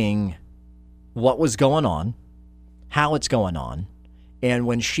explaining what was going on, how it's going on, and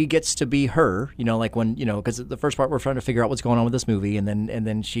when she gets to be her, like when, because the first part we're trying to figure out what's going on with this movie, and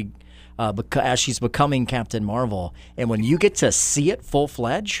then she, as she's becoming Captain Marvel, and when you get to see it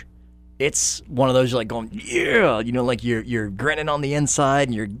full-fledged, it's one of those you're like going, yeah, like you're grinning on the inside,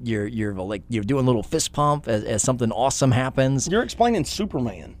 and you're like you're doing a little fist pump as something awesome happens. You're explaining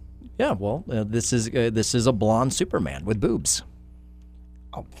Superman. Yeah, well, this is a blonde Superman with boobs.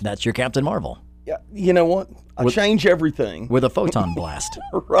 Oh. That's your Captain Marvel Yeah, you know what? I change everything. with a photon blast.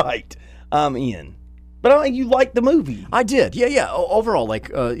 Right. I'm in. But you like the movie. I did, yeah. Overall,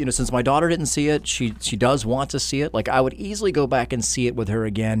 since my daughter didn't see it, she does want to see it. Like, I would easily go back and see it with her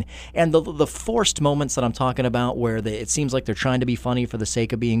again. And the forced moments that I'm talking about, where it seems like they're trying to be funny for the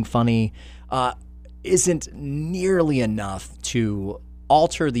sake of being funny, isn't nearly enough to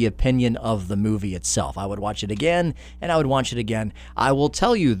alter the opinion of the movie itself. I would watch it again, and I would watch it again. I will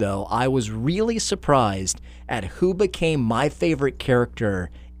tell you, though, I was really surprised at who became my favorite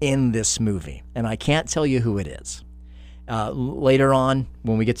character in this movie, and I can't tell you who it is. Later on,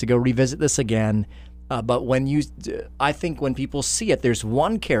 when we get to go revisit this again, but I think when people see it, there's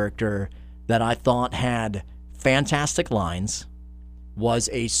one character that I thought had fantastic lines, was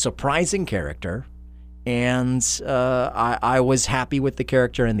a surprising character, and I was happy with the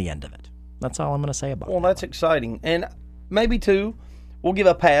character and the end of it. That's all I'm going to say about it. Well, that's exciting. And maybe, too, we'll give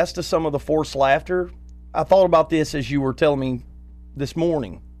a pass to some of the forced laughter. I thought about this as you were telling me this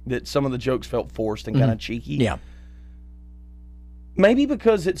morning, that some of the jokes felt forced and kind of cheeky. Yeah. Maybe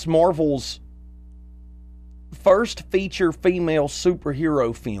because it's Marvel's first feature female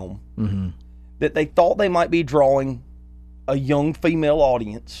superhero film, that they thought they might be drawing a young female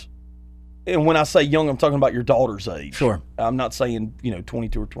audience. And when I say young, I'm talking about your daughter's age. Sure. I'm not saying,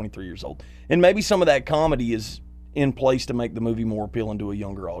 22 or 23 years old. And maybe some of that comedy is in place to make the movie more appealing to a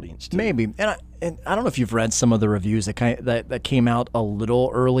younger audience, too. Maybe. And I don't know if you've read some of the reviews that came out a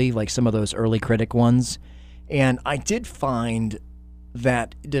little early, like some of those early critic ones. And I did find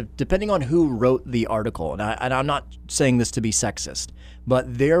that depending on who wrote the article, and I'm not saying this to be sexist,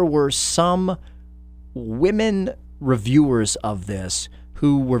 but there were some women reviewers of this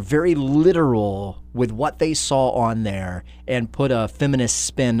who were very literal with what they saw on there and put a feminist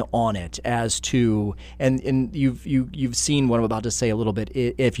spin on it as to, and you've seen what I'm about to say a little bit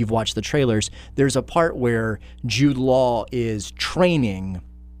if you've watched the trailers. There's a part where Jude Law is training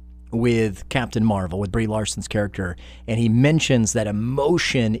with Captain Marvel, with Brie Larson's character, and he mentions that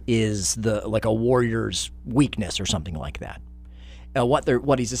emotion is like a warrior's weakness or something like that.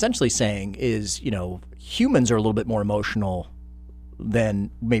 What he's essentially saying is, humans are a little bit more emotional than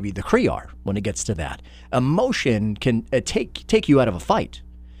maybe the Kree are when it gets to that. Emotion can take you out of a fight.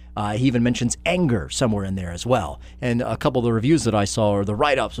 He even mentions anger somewhere in there as well. And a couple of the reviews that I saw, or the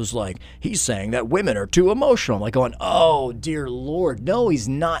write-ups, was like, he's saying that women are too emotional. I'm like going, oh, dear Lord. No, he's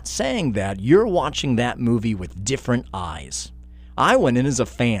not saying that. You're watching that movie with different eyes. I went in as a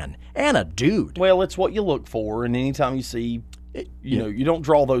fan and a dude. Well, it's what you look for, and anytime you see, you don't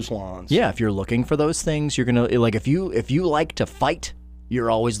draw those lines. Yeah, if you're looking for those things, you're gonna like if you like to fight,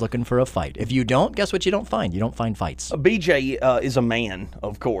 you're always looking for a fight. If you don't, guess what you don't find? You don't find fights. BJ is a man,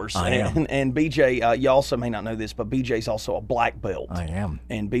 of course. I am. And BJ, you also may not know this, but BJ's also a black belt. I am.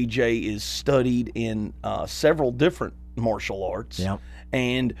 And BJ is studied in several different martial arts. Yeah.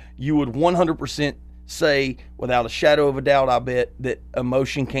 And you would 100% say, without a shadow of a doubt, I bet that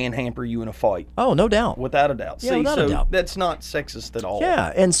emotion can hamper you in a fight. Oh, no doubt. Without a doubt. Yeah, without a doubt. That's not sexist at all.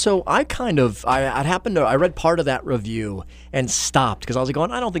 Yeah, and so I read part of that review and stopped because I was like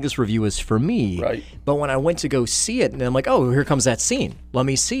going, I don't think this review is for me. Right. But when I went to go see it, and I'm like, oh, here comes that scene. Let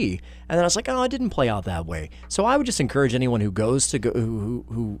me see. And then I was like, oh, it didn't play out that way. So I would just encourage anyone who goes to go,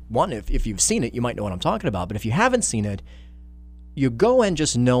 who one, if you've seen it, you might know what I'm talking about. But if you haven't seen it, you go in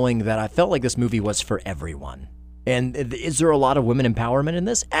just knowing that I felt like this movie was for everyone. And is there a lot of women empowerment in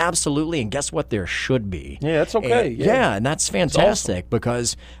this? Absolutely. And guess what? There should be. Yeah, that's okay. And, and that's fantastic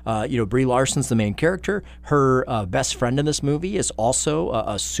because, Brie Larson's the main character. Her best friend in this movie is also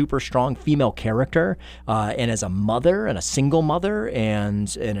a super strong female character and as a mother and a single mother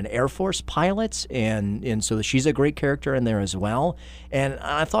and an Air Force pilot. And so she's a great character in there as well. And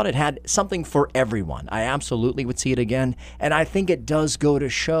I thought it had something for everyone. I absolutely would see it again. And I think it does go to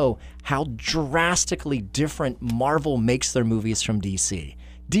show how drastically different Marvel makes their movies from DC.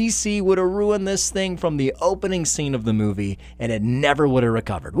 DC would have ruined this thing from the opening scene of the movie, and it never would have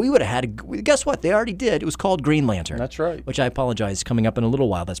recovered. We would have had, guess what? They already did. It was called Green Lantern. That's right. Which I apologize, coming up in a little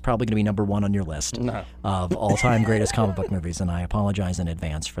while. That's probably going to be number one on your list of all-time greatest comic book movies, and I apologize in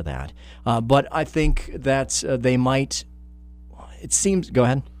advance for that. But I think that they might, it seems, go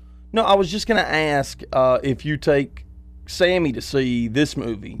ahead. No, I was just going to ask if you take Sammy to see this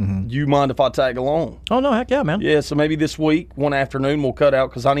movie, you mind if I tag along? Oh, no, heck yeah, man. Yeah, so maybe this week, one afternoon, we'll cut out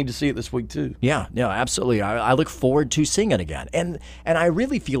because I need to see it this week too. Yeah, absolutely. I look forward to seeing it again. And I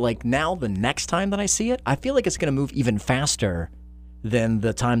really feel like now the next time that I see it, I feel like it's going to move even faster than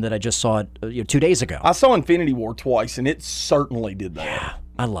the time that I just saw it 2 days ago. I saw Infinity War twice, and it certainly did that. Yeah,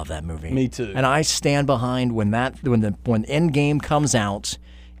 I love that movie. Me too. And I stand behind when Endgame comes out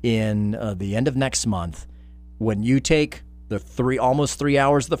in the end of next month. When you take the almost 3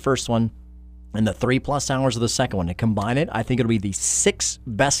 hours of the first one and the 3+ hours of the second one and combine it, I think it'll be the 6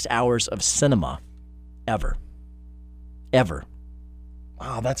 best hours of cinema ever. Ever.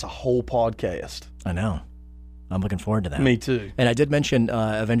 Wow, that's a whole podcast. I know. I'm looking forward to that. Me too. And I did mention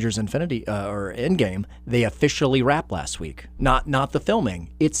Avengers Infinity or Endgame. They officially wrapped last week. Not the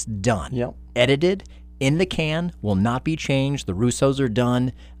filming. It's done. Yep. Edited, in the can, will not be changed. The Russos are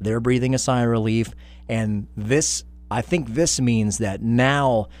done. They're breathing a sigh of relief. And I think this means that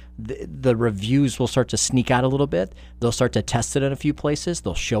now the reviews will start to sneak out a little bit. They'll start to test it in a few places.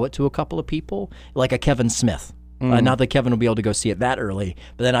 They'll show it to a couple of people, like a Kevin Smith. Not that Kevin will be able to go see it that early,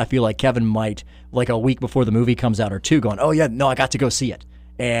 but then I feel like Kevin might, like a week before the movie comes out or two, going, oh, yeah, no, I got to go see it.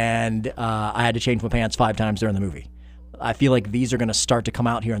 And I had to change my pants 5 times during the movie. I feel like these are going to start to come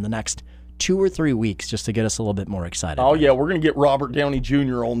out here in the next 2 or 3 weeks just to get us a little bit more excited. Oh, yeah, we're going to get Robert Downey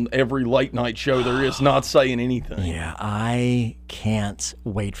Jr. on every late night show there is, not saying anything. Yeah, I can't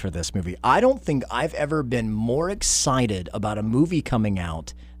wait for this movie. I don't think I've ever been more excited about a movie coming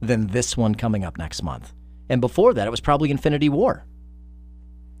out than this one coming up next month. And before that, it was probably Infinity War.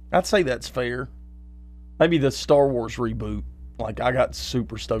 I'd say that's fair. Maybe the Star Wars reboot. Like, I got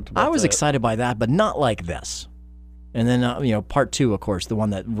super stoked about that. I was excited by that, but not like this. And then, part 2, of course, the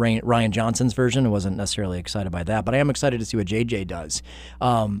one that Ryan Johnson's version, I wasn't necessarily excited by that, but I am excited to see what JJ does.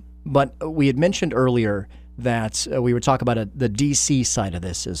 But we had mentioned earlier that we would talk about the DC side of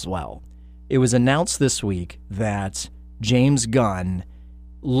this as well. It was announced this week that James Gunn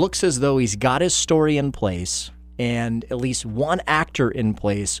looks as though he's got his story in place and at least one actor in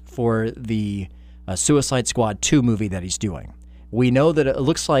place for the Suicide Squad 2 movie that he's doing. We know that it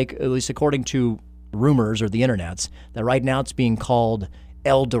looks like, at least according to rumors or the internets, that right now it's being called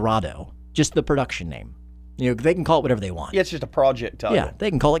El Dorado, just the production name. They can call it whatever they want. Yeah, it's just a project title. Yeah, they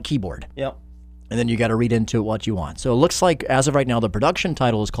can call it Keyboard. Yep. And then you got to read into it what you want. So it looks like, as of right now, the production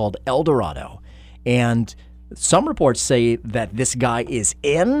title is called El Dorado. And some reports say that this guy is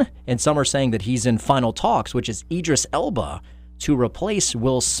in, and some are saying that he's in final talks, which is Idris Elba to replace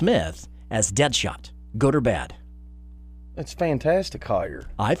Will Smith as Deadshot. Good or bad? It's fantastic hire.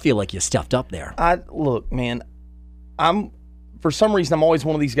 I feel like you stuffed up there. Look, man, for some reason, I'm always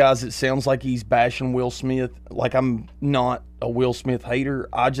one of these guys that sounds like he's bashing Will Smith. Like, I'm not a Will Smith hater.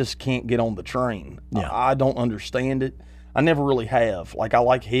 I just can't get on the train. Yeah. I don't understand it. I never really have. Like, I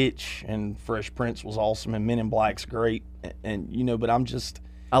like Hitch, and Fresh Prince was awesome, and Men in Black's great, but I'm just...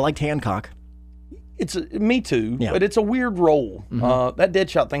 I liked Hancock. Me too, yeah. But it's a weird role. That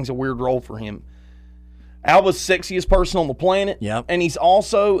Deadshot thing's a weird role for him. Alba's sexiest person on the planet, yep. And he's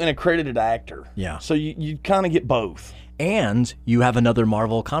also an accredited actor. Yeah. So you kind of get both. And you have another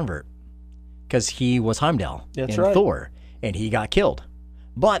Marvel convert, because he was Heimdall in Thor, and he got killed.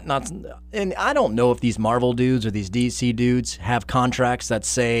 But and I don't know if these Marvel dudes or these DC dudes have contracts that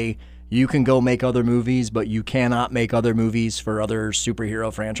say you can go make other movies, but you cannot make other movies for other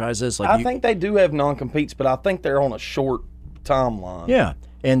superhero franchises. Like I think they do have non-competes, but I think they're on a short timeline. Yeah.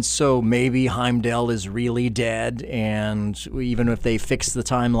 And so maybe Heimdall is really dead, and even if they fix the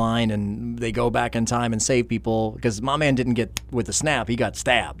timeline and they go back in time and save people, because my man didn't get with the snap, he got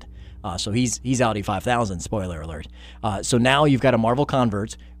stabbed. So he's Audi 5000, spoiler alert. So now you've got a Marvel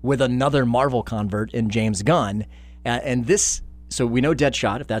convert with another Marvel convert in James Gunn. And this, so we know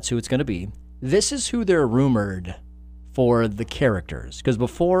Deadshot, if that's who it's going to be. This is who they're rumored for the characters. Because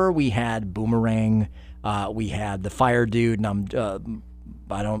before we had Boomerang, we had the Fire Dude, and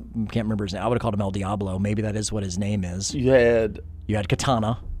can't remember his name. I would have called him El Diablo. Maybe that is what his name is. You had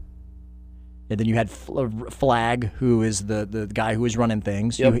Katana. And then you had Flag, who is the guy who is running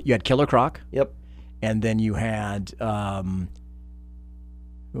things. Yep. You had Killer Croc. Yep. And then you had, who am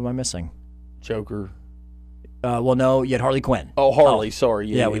I missing? Joker. Well, no, you had Harley Quinn. Oh, Harley, sorry.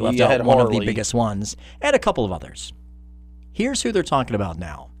 Yeah, we left you out had one Harley. of the biggest ones. And a couple of others. Here's who they're talking about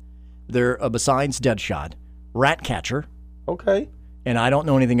now. They're, besides Deadshot, Ratcatcher. Okay. And I don't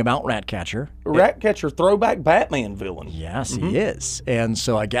know anything about Ratcatcher. Ratcatcher, throwback Batman villain. Yes, he is. And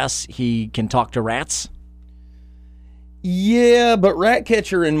so I guess he can talk to rats. Yeah, but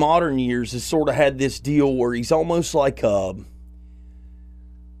Ratcatcher in modern years has sort of had this deal where he's almost like he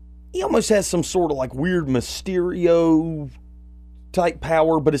almost has some sort of like weird Mysterio type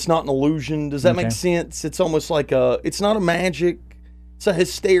power, but it's not an illusion. Does that make sense? It's almost like it's not a magic, it's a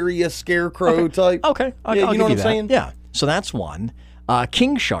hysteria scarecrow type. Okay. I'll you know what I'm saying? Yeah. So that's one.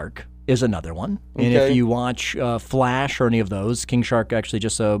 King Shark is another one. And if you watch Flash or any of those, King Shark actually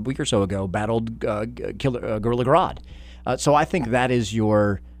just a week or so ago battled Gorilla Grodd. So I think that is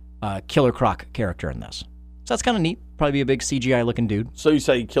your Killer Croc character in this. So that's kind of neat. Probably be a big CGI-looking dude. So you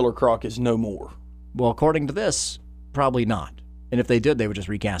say Killer Croc is no more? Well, according to this, probably not. And if they did, they would just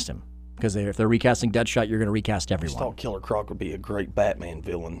recast him. Because if they're recasting Deadshot, you're going to recast everyone. I thought Killer Croc would be a great Batman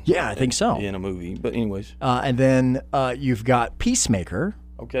villain. Yeah, I think so. In a movie. But anyways. And then you've got Peacemaker.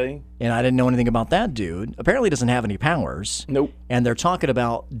 Okay. And I didn't know anything about that dude. Apparently doesn't have any powers. Nope. And they're talking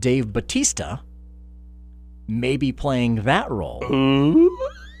about Dave Bautista maybe playing that role.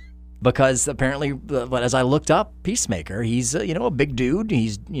 Because apparently, but as I looked up Peacemaker, he's a big dude.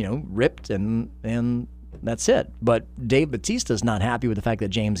 He's ripped and that's it. But Dave Bautista's not happy with the fact that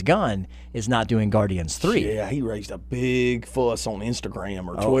James Gunn is not doing Guardians 3. Yeah, he raised a big fuss on Instagram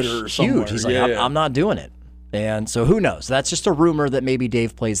or Twitter or somewhere. Huge. He's like, I'm not doing it. And so who knows? That's just a rumor that maybe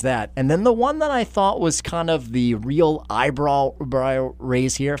Dave plays that. And then the one that I thought was kind of the real eyebrow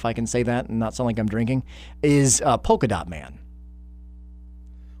raise here, if I can say that and not sound like I'm drinking, is Polka Dot Man.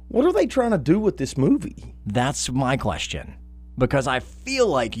 What are they trying to do with this movie? That's my question. Because I feel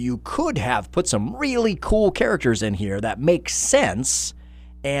like you could have put some really cool characters in here that make sense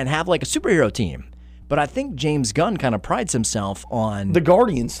and have like a superhero team. But I think James Gunn kind of prides himself on the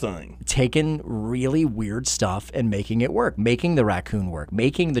Guardians thing. Taking really weird stuff and making it work. Making the raccoon work.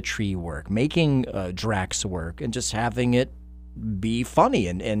 Making the tree work. Making Drax work. And just having it be funny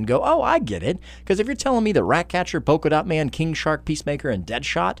and go, oh, I get it. Because if you're telling me that Ratcatcher, Polka Dot Man, King Shark, Peacemaker, and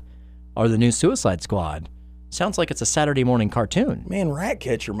Deadshot are the new Suicide Squad, sounds like it's a Saturday morning cartoon. Man,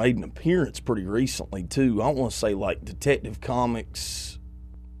 Ratcatcher made an appearance pretty recently, too. I don't want to say like Detective Comics,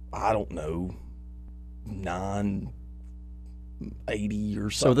 I don't know, 980 or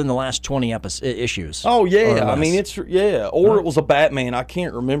something. So within the last 20 issues. Oh, yeah. I mean, Or it was a Batman. I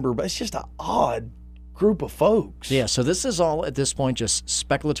can't remember, but it's just an odd group of folks. Yeah, so this is all at this point just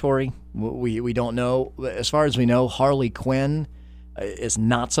speculatory. We don't know. As far as we know, Harley Quinn is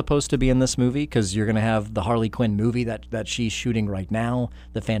not supposed to be in this movie because you're going to have the Harley Quinn movie that she's shooting right now,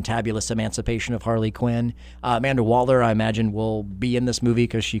 the fantabulous emancipation of Harley Quinn. Amanda Waller, I imagine, will be in this movie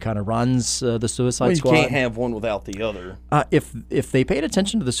because she kind of runs the Suicide Squad. You can't have one without the other. If they paid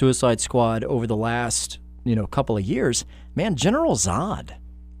attention to the Suicide Squad over the last couple of years, man, General Zod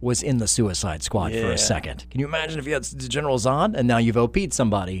was in the Suicide Squad for a second. Can you imagine if you had General Zod and now you've OP'd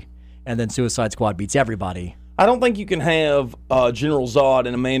somebody and then Suicide Squad beats everybody? I don't think you can have General Zod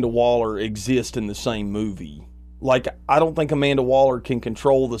and Amanda Waller exist in the same movie. Like, I don't think Amanda Waller can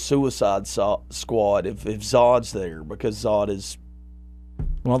control the Suicide Squad if Zod's there, because Zod is...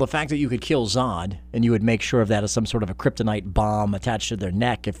 Well, the fact that you could kill Zod and you would make sure of that as some sort of a kryptonite bomb attached to their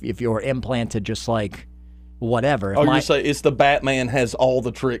neck if you were implanted just like whatever. You say it's the Batman has all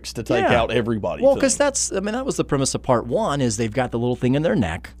the tricks to take out everybody. Well, because that was the premise of part one, is they've got the little thing in their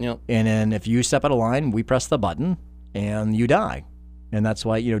neck. Yep. And then if you step out of line, we press the button and you die. And that's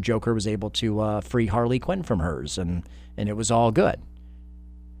why, Joker was able to free Harley Quinn from hers and it was all good.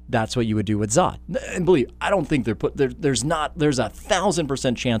 that's what you would do with Zod. And believe, I don't think there's a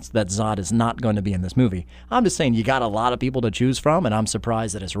 1,000% chance that Zod is not going to be in this movie. I'm just saying you got a lot of people to choose from, and I'm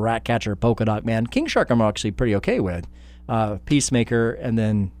surprised that it's Ratcatcher, Polka Dot Man, King Shark I'm actually pretty okay with, Peacemaker, and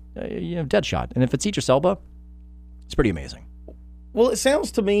then Deadshot. And if it's Idris Elba, it's pretty amazing. Well, it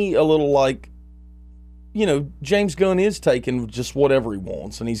sounds to me a little like, James Gunn is taking just whatever he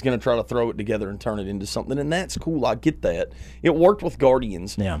wants, and he's going to try to throw it together and turn it into something, and that's cool. I get that. It worked with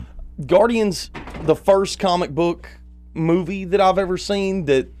Guardians. Yeah. Guardians, the first comic book movie that I've ever seen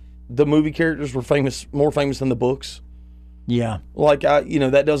that the movie characters were more famous than the books. Yeah. Like,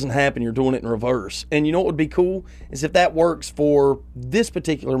 that doesn't happen. You're doing it in reverse. And you know what would be cool is if that works for this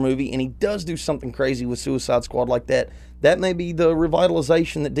particular movie and he does do something crazy with Suicide Squad like that, that may be the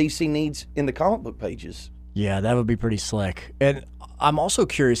revitalization that DC needs in the comic book pages. Yeah, that would be pretty slick. And I'm also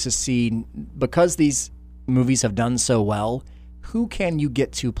curious to see, because these movies have done so well, who can you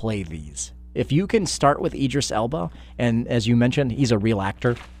get to play these? If you can start with Idris Elba, and as you mentioned, he's a real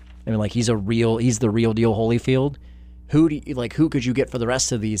actor. I mean, like, he's the real deal Holyfield. Who could you get for the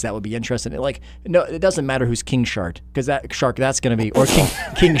rest of these that would be interesting? Like, no, it doesn't matter who's King Shark, because that's going to be, or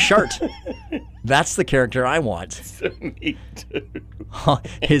King Shark. That's the character I want. Me too.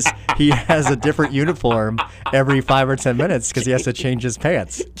 He has a different uniform every 5 or 10 minutes because he has to change his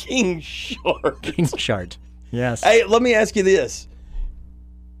pants. King Shark. King Shark. Yes. Hey, let me ask you this.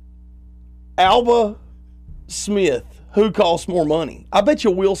 Alba Smith, who costs more money? I bet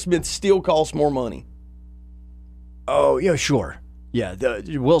you Will Smith still costs more money. Oh, yeah, sure. Yeah,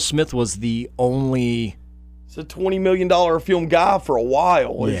 Will Smith was the only... It's a $20 million film guy for a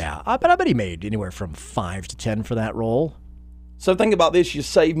while. Yeah, I bet he made anywhere from 5 to 10 for that role. So think about this. You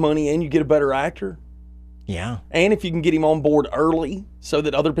save money and you get a better actor. Yeah. And if you can get him on board early so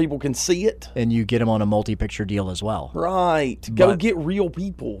that other people can see it. And you get him on a multi-picture deal as well. Right. Go get real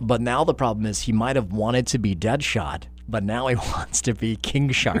people. But now the problem is he might have wanted to be Deadshot, but now he wants to be King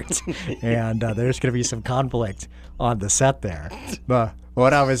Shark. And there's going to be some conflict on the set there. But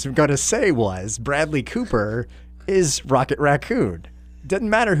what I was going to say was Bradley Cooper is Rocket Raccoon. Didn't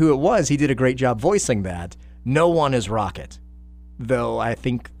matter who it was. He did a great job voicing that. No one is Rocket. Though I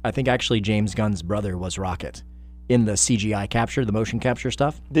think actually James Gunn's brother was Rocket in the CGI capture, the motion capture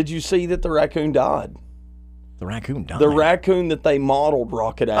stuff. Did you see that the raccoon died? The raccoon died? The raccoon that they modeled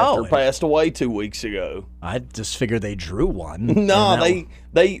Rocket after passed away 2 weeks ago. I just figured they drew one. No,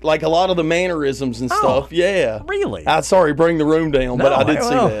 they like a lot of the mannerisms and stuff. Yeah. Really? Sorry, bring the room down, but I did see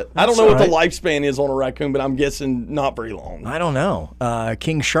that. I don't know all what the lifespan is on a raccoon, but I'm guessing not very long. I don't know.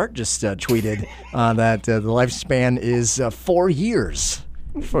 King Shark just tweeted that the lifespan is 4 years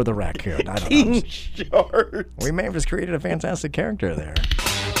for the raccoon. I don't King know. Shark. We may have just created a fantastic character there.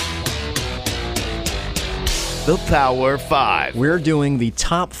 The Power 5. We're doing the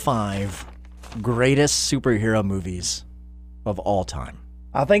top 5 greatest superhero movies of all time.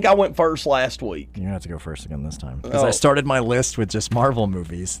 I think I went first last week. You're going to have to go first again this time. Because I started my list with just Marvel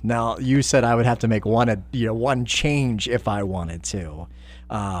movies. Now, you said I would have to make one change if I wanted to.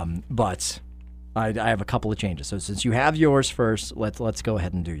 But I have a couple of changes. So since you have yours first, let's go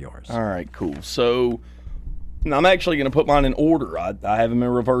ahead and do yours. All right, cool. So I'm actually going to put mine in order. I have them in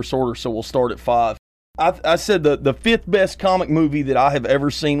reverse order, so we'll start at 5. I said the 5th best comic movie that I have ever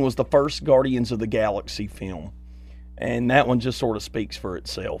seen was the first Guardians of the Galaxy film. And that one just sort of speaks for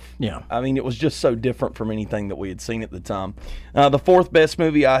itself. Yeah. I mean, it was just so different from anything that we had seen at the time. The 4th best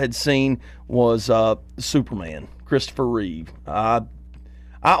movie I had seen was Superman, Christopher Reeve. I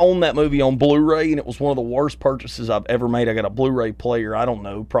own that movie on Blu-ray, and it was one of the worst purchases I've ever made. I got a Blu-ray player, I don't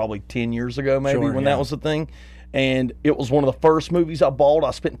know, probably 10 years ago maybe when that was a thing. And it was one of the first movies I bought.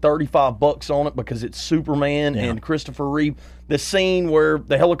 I spent $35 on it because it's Superman and Christopher Reeve. The scene where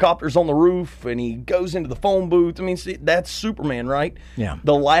the helicopter's on the roof and he goes into the phone booth. I mean, see, that's Superman, right? Yeah.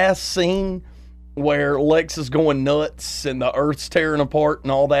 The last scene where Lex is going nuts and the Earth's tearing apart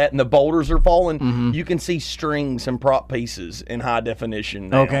and all that and the boulders are falling, you can see strings and prop pieces in high definition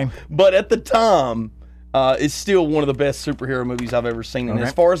now. Okay. But at the time... it's still one of the best superhero movies I've ever seen. And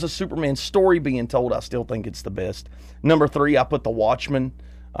as far as a Superman story being told, I still think it's the best. Number 3, I put The Watchmen.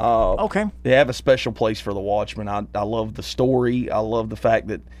 They have a special place for The Watchmen. I love the story. I love the fact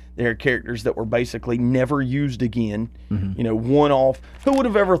that there are characters that were basically never used again. One-off. Who would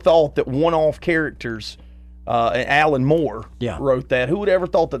have ever thought that one-off characters, Alan Moore wrote that. Who would have ever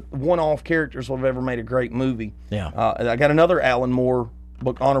thought that one-off characters would have ever made a great movie? Yeah. I got another Alan Moore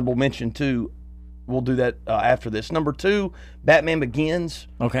book, honorable mention, too. We'll do that after this. Number 2, Batman Begins.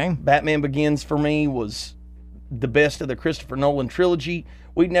 Okay. Batman Begins for me was the best of the Christopher Nolan trilogy.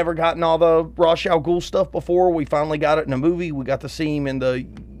 We'd never gotten all the Ra's al Ghul stuff before. We finally got it in a movie. We got to see him in the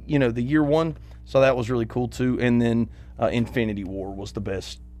the year one. So that was really cool too. And then Infinity War was the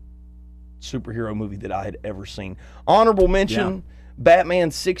best superhero movie that I had ever seen. Honorable mention,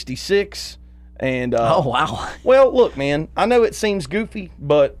 Batman 66. And oh, wow. Well, look, man, I know it seems goofy,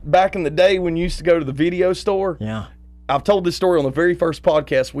 but back in the day when you used to go to the video store, I've told this story on the very first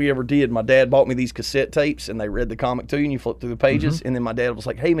podcast we ever did. My dad bought me these cassette tapes, and they read the comic to you, and you flip through the pages. And then my dad was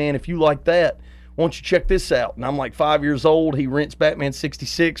like, hey, man, if you like that, why don't you check this out? And I'm like 5 years old. He rents Batman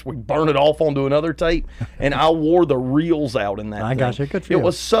 66. We burn it off onto another tape, and I wore the reels out in that thing. Gotcha. Good for you. It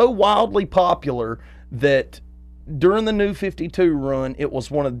was so wildly popular that during the New 52 run, it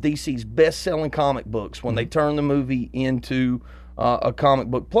was one of DC's best-selling comic books when they turned the movie into a comic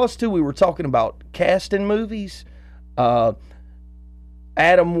book. Plus, too, we were talking about casting movies.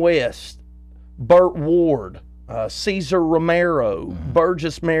 Adam West, Burt Ward, Cesar Romero,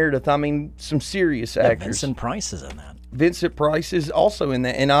 Burgess Meredith. I mean, some serious actors. Vincent Price is in that. Vincent Price is also in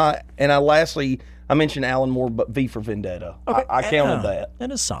that. And I lastly, I mentioned Alan Moore, but V for Vendetta. Okay. I counted that.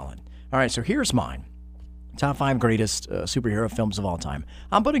 That is solid. All right, so here's mine. Top 5 greatest superhero films of all time.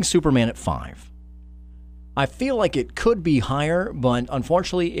 I'm putting Superman at 5. I feel like it could be higher, but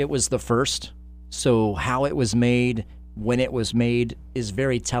unfortunately it was the first. So how it was made, when it was made, is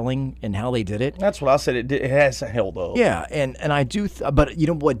very telling in how they did it. That's what I said. It has held up. Yeah, and I do. But you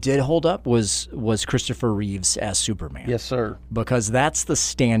know what did hold up was Christopher Reeves as Superman. Yes, sir. Because that's the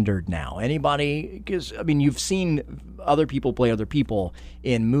standard now. Anybody, because I mean, you've seen other people play other people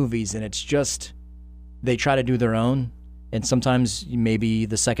in movies, and it's just they try to do their own, and sometimes maybe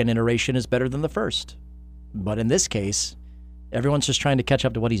the second iteration is better than the first. But in this case, everyone's just trying to catch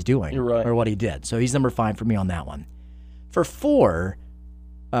up to what he's doing. You're right. Or what he did. So he's number 5 for me on that one. For 4,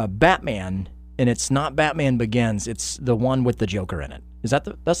 Batman, and it's not Batman Begins, it's the one with the Joker in it.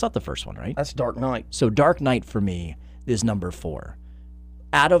 That's not the first one, right? That's Dark Knight. So Dark Knight for me is number 4.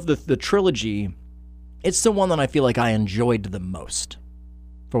 Out of the trilogy, it's the one that I feel like I enjoyed the most.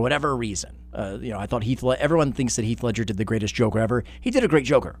 For whatever reason. I thought everyone thinks that Heath Ledger did the greatest Joker ever. He did a great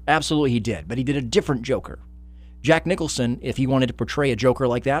Joker. Absolutely he did. But he did a different Joker. Jack Nicholson, if he wanted to portray a Joker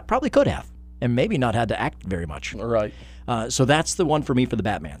like that, probably could have. And maybe not had to act very much. Right. So that's the one for me for the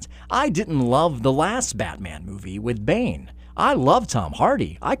Batmans. I didn't love the last Batman movie with Bane. I love Tom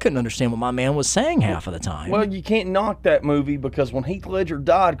Hardy. I couldn't understand what my man was saying half of the time. Well, you can't knock that movie because when Heath Ledger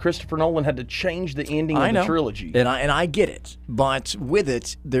died, Christopher Nolan had to change the ending of the trilogy. And I get it. But with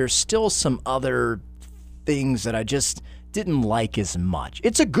it, there's still some other things that I just didn't like as much.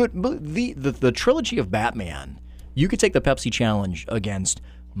 It's a good... The trilogy of Batman, you could take the Pepsi Challenge against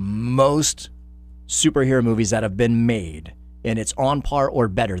most superhero movies that have been made, and it's on par or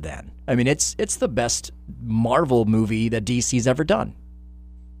better than. I mean, it's the best Marvel movie that DC's ever done,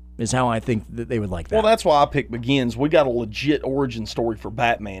 is how I think that they would like that. Well, that's why I picked Begins. We got a legit origin story for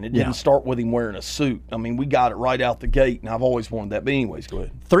Batman. It didn't start with him wearing a suit. I mean, we got it right out the gate, and I've always wanted that. But anyways, go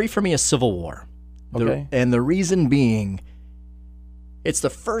ahead. 3 for me is Civil War. Okay. And the reason being, it's the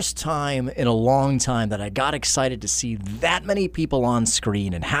first time in a long time that I got excited to see that many people on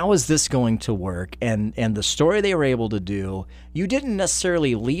screen and how is this going to work and the story they were able to do. You didn't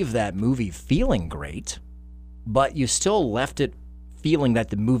necessarily leave that movie feeling great, but you still left it feeling that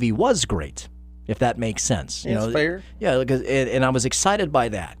the movie was great, if that makes sense. It's fair. Yeah, because and I was excited by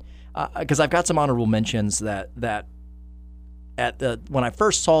that because I've got some honorable mentions that when I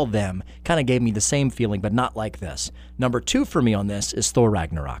first saw them, kind of gave me the same feeling, but not like this. Number 2 for me on this is Thor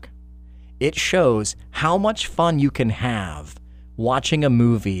Ragnarok. It shows how much fun you can have watching a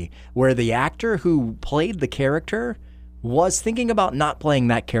movie where the actor who played the character was thinking about not playing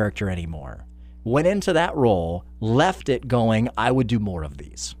that character anymore. Went into that role, left it going, I would do more of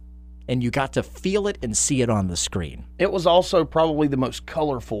these. And you got to feel it and see it on the screen. It was also probably the most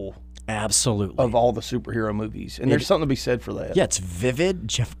colorful Absolutely. of all the superhero movies. And there's something to be said for that. Yeah, it's vivid.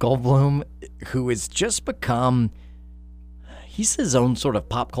 Jeff Goldblum, who has just become, he's his own sort of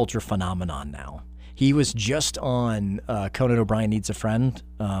pop culture phenomenon now. He was just on Conan O'Brien Needs a Friend,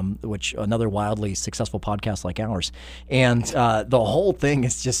 which another wildly successful podcast like ours. And the whole thing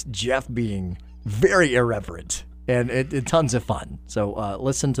is just Jeff being very irreverent and it tons of fun. So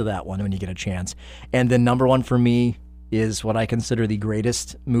listen to that one when you get a chance. And then number 1 for me is what I consider the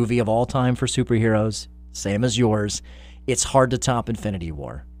greatest movie of all time for superheroes, same as yours. It's hard to top Infinity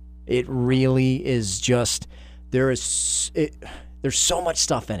War. It really is just, there's so much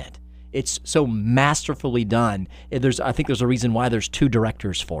stuff in it. It's so masterfully done. I think there's a reason why there's 2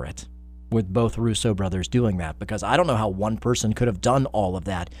 directors for it. with both Russo brothers doing that, because I don't know how one person could have done all of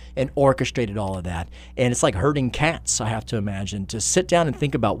that and orchestrated all of that. And it's like herding cats, I have to imagine, to sit down and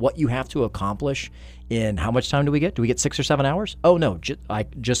think about what you have to accomplish in how much time do we get? Do we get 6 or 7 hours? Oh, no,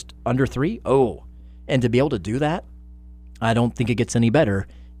 just under 3? Oh, and to be able to do that, I don't think it gets any better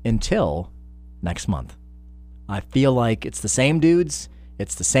until next month. I feel like it's the same dudes,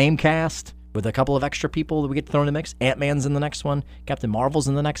 it's the same cast, with a couple of extra people that we get thrown in the mix. Ant-Man's in the next one. Captain Marvel's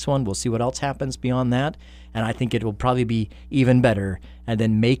in the next one. We'll see what else happens beyond that. And I think it will probably be even better. And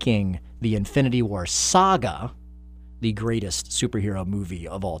then making the Infinity War saga the greatest superhero movie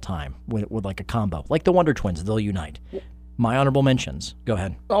of all time with like a combo. Like the Wonder Twins, they'll unite. My honorable mentions. Go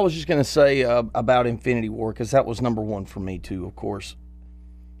ahead. I was just going to say about Infinity War, because that was number one for me too, of course.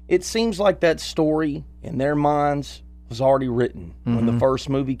 It seems like that story in their minds was already written when the first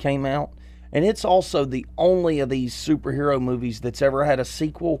movie came out. And it's also the only of these superhero movies that's ever had a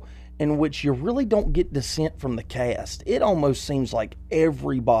sequel in which you really don't get dissent from the cast. It almost seems like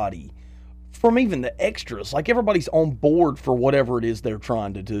everybody, from even the extras, like everybody's on board for whatever it is they're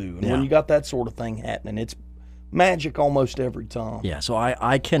trying to do. And when you got that sort of thing happening, it's magic almost every time. Yeah, so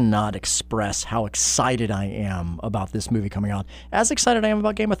I cannot express how excited I am about this movie coming out. As excited I am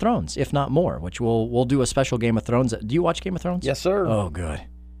about Game of Thrones, if not more, which we'll do a special Game of Thrones. Do you watch Game of Thrones? Yes, sir. Oh, good.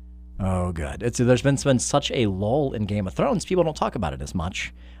 Oh, good. There's been such a lull in Game of Thrones. People don't talk about it as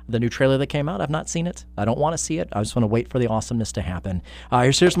much. The new trailer that came out, I've not seen it. I don't want to see it. I just want to wait for the awesomeness to happen.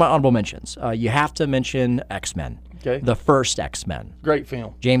 Here's my honorable mentions. You have to mention X-Men. Okay. The first X-Men. Great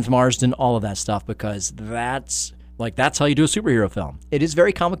film. James Marsden, all of that stuff, because that's how you do a superhero film. It is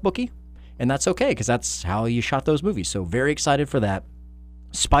very comic booky, and that's okay, because that's how you shot those movies. So very excited for that.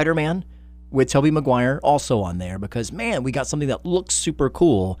 Spider-Man with Tobey Maguire also on there, because, man, we got something that looks super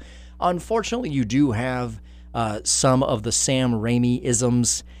cool. Unfortunately, you do have some of the Sam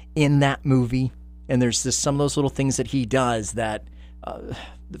Raimi-isms in that movie, and there's some of those little things that he does that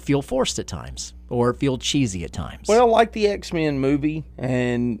feel forced at times or feel cheesy at times. Well, like the X-Men movie,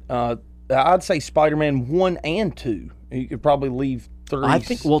 and I'd say Spider-Man 1 and 2. You could probably leave 3. I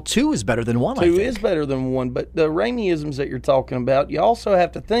think, 2 is better than 1, 2 is better than 1, but the Raimi-isms that you're talking about, you also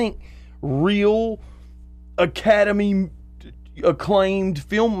have to think real Academy acclaimed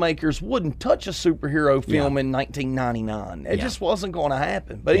filmmakers wouldn't touch a superhero film in 1999. It just wasn't going to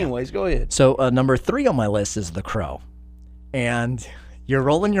happen. But anyways, go ahead. So number 3 on my list is The Crow. And you're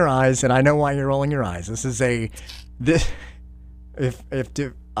rolling your eyes, and I know why you're rolling your eyes. This is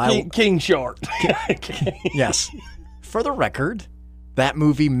King Shark. Yes. For the record, that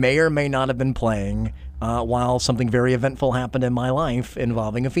movie may or may not have been playing while something very eventful happened in my life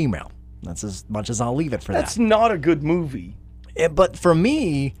involving a female. That's as much as I'll leave it for that. That's not a good movie. But for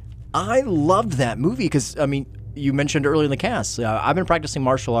me, I loved that movie because, I mean, you mentioned earlier in the cast, I've been practicing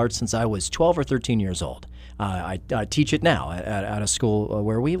martial arts since I was 12 or 13 years old. I teach it now at a school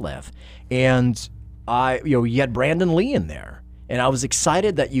where we live. And you had Brandon Lee in there. And I was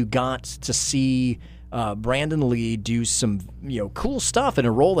excited that you got to see Brandon Lee do some cool stuff in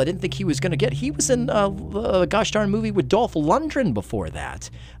a role I didn't think he was going to get. He was in a gosh darn movie with Dolph Lundgren before that,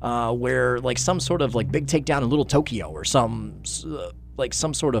 where like some sort of like big takedown in Little Tokyo or some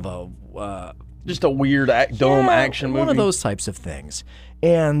sort of a just a weird dumb action movie. One of those types of things.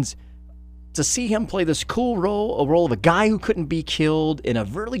 And to see him play this cool role, a role of a guy who couldn't be killed in a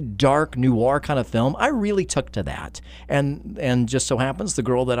really dark noir kind of film, I really took to that. And just so happens the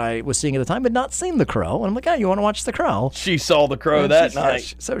girl that I was seeing at the time had not seen The Crow. And I'm like, you want to watch The Crow? She saw The Crow that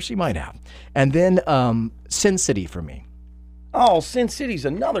night. So she might have. And then Sin City for me. Oh, Sin City's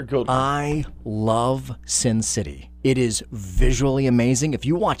another good one. I love Sin City. It is visually amazing. If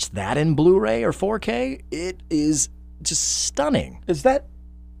you watch that in Blu-ray or 4K, it is just stunning. Is that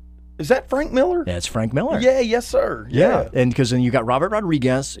Frank Miller? That's Frank Miller. Yeah, yes, sir. Yeah. And because then you got Robert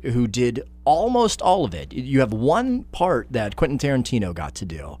Rodriguez, who did almost all of it. You have one part that Quentin Tarantino got to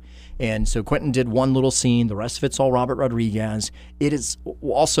do. And so Quentin did one little scene. The rest of it's all Robert Rodriguez. It is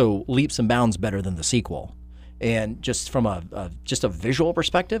also leaps and bounds better than the sequel. And just from a visual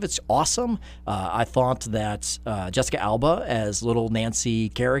perspective, it's awesome. I thought that Jessica Alba as little Nancy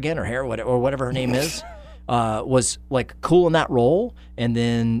Kerrigan or whatever her name is, was like cool in that role. And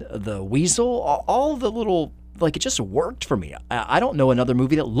then the Weasel, all the little, like, it just worked for me. I don't know another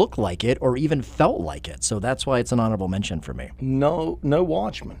movie that looked like it or even felt like it. So that's why it's an honorable mention for me. No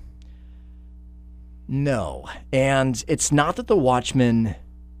Watchmen. No. And it's not that The Watchmen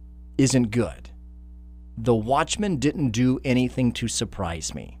isn't good. The Watchmen didn't do anything to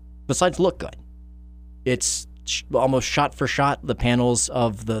surprise me, besides look good. It's almost shot for shot the panels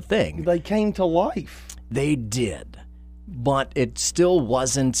of the thing. They came to life. They did, but it still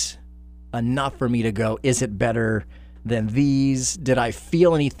wasn't enough for me to go, is it better than these? Did I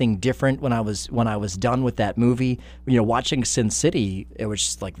feel anything different when I was done with that movie? You know, watching Sin City, it was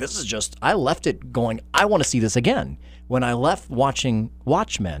just like, this is just, I left it going, I want to see this again. When I left watching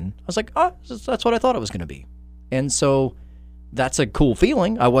Watchmen, I was like, oh, that's what I thought it was going to be. And so that's a cool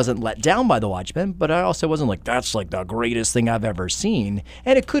feeling. I wasn't let down by The Watchmen, but I also wasn't like, that's like the greatest thing I've ever seen.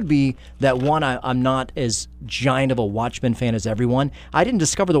 And it could be that, one, I'm not as giant of a Watchmen fan as everyone. I didn't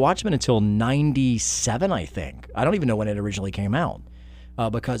discover The Watchmen until 97, I think. I don't even know when it originally came out.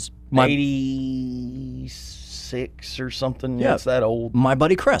 Because 86 or something. Yeah, it's that old. My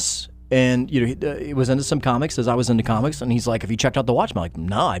buddy Chris, and he was into some comics as I was into comics, and he's like, "Have you checked out The Watchmen?" I'm like,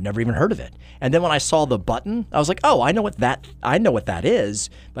 no, I've never even heard of it. And then when I saw the button, I was like, oh, I know what that is,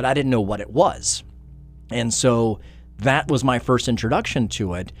 but I didn't know what it was. And so that was my first introduction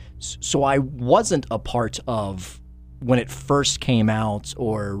to it. So I wasn't a part of when it first came out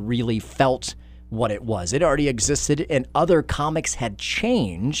or really felt what it was. It already existed, and other comics had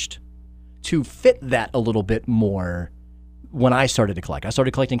changed to fit that a little bit more when I started to collect. I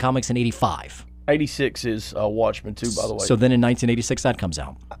started collecting comics in 85. 86 is Watchmen too, by the way. So then in 1986, that comes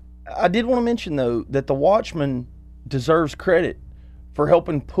out. I did want to mention, though, that The Watchmen deserves credit for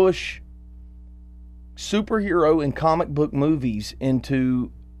helping push superhero and comic book movies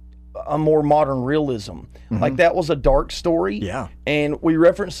into a more modern realism. Mm-hmm. Like, that was a dark story. Yeah. And we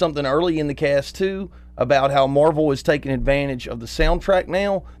referenced something early in the cast, too, about how Marvel is taking advantage of the soundtrack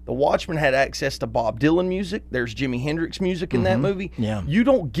now. The Watchmen had access to Bob Dylan music. There's Jimi Hendrix music in that movie. Yeah. You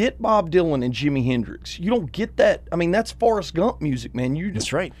don't get Bob Dylan and Jimi Hendrix. You don't get that. I mean, that's Forrest Gump music, man.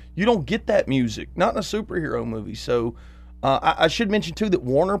 That's right. You don't get that music, not in a superhero movie. So I should mention, too, that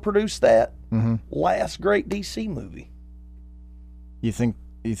Warner produced that last great DC movie. You think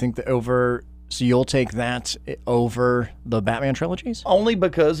that over... So you'll take that over the Batman trilogies? Only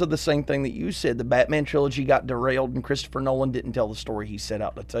because of the same thing that you said. The Batman trilogy got derailed and Christopher Nolan didn't tell the story he set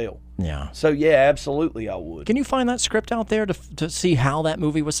out to tell. Yeah. So, yeah, absolutely I would. Can you find that script out there to see how that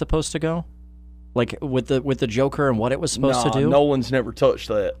movie was supposed to go? Like with the Joker and what it was supposed to do? Nolan's never touched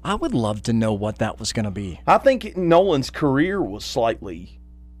that. I would love to know what that was going to be. I think Nolan's career was slightly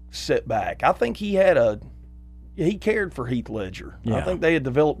set back. I think he cared for Heath Ledger. Yeah. I think they had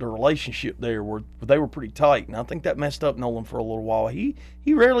developed a relationship there where they were pretty tight, and I think that messed up Nolan for a little while. He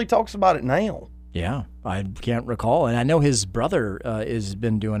rarely talks about it now. Yeah, I can't recall. And I know his brother has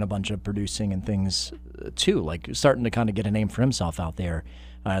been doing a bunch of producing and things too, like starting to kind of get a name for himself out there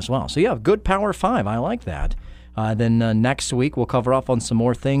as well. So yeah, good Power 5. I like that. Then next week we'll cover off on some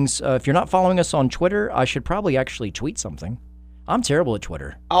more things. If you're not following us on Twitter, I should probably actually tweet something. I'm terrible at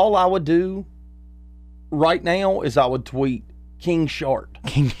Twitter. All I would do right now is I would tweet King Shart.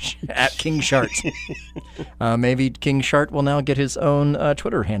 At King Shart. Maybe King Shart will now get his own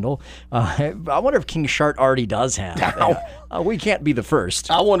Twitter handle. I wonder if King Shart already does have. We can't be the first.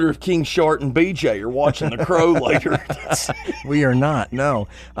 I wonder if King Shart and BJ are watching The Crow later. We are not, no.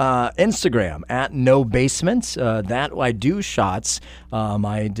 Instagram, at No Basement. That I do shots.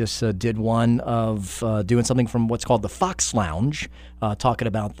 I just did one of doing something from what's called the Fox Lounge, talking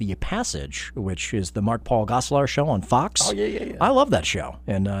about The Passage, which is the Mark Paul Gosselaar show on Fox. Oh, yeah. I love that show.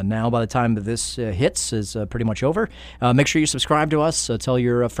 And now by the time that this hits is pretty much over. Make sure you subscribe to us. Tell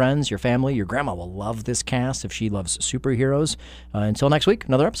your friends, your family, your grandma will love this cast if she loves superheroes. Until next week,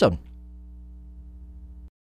 another episode.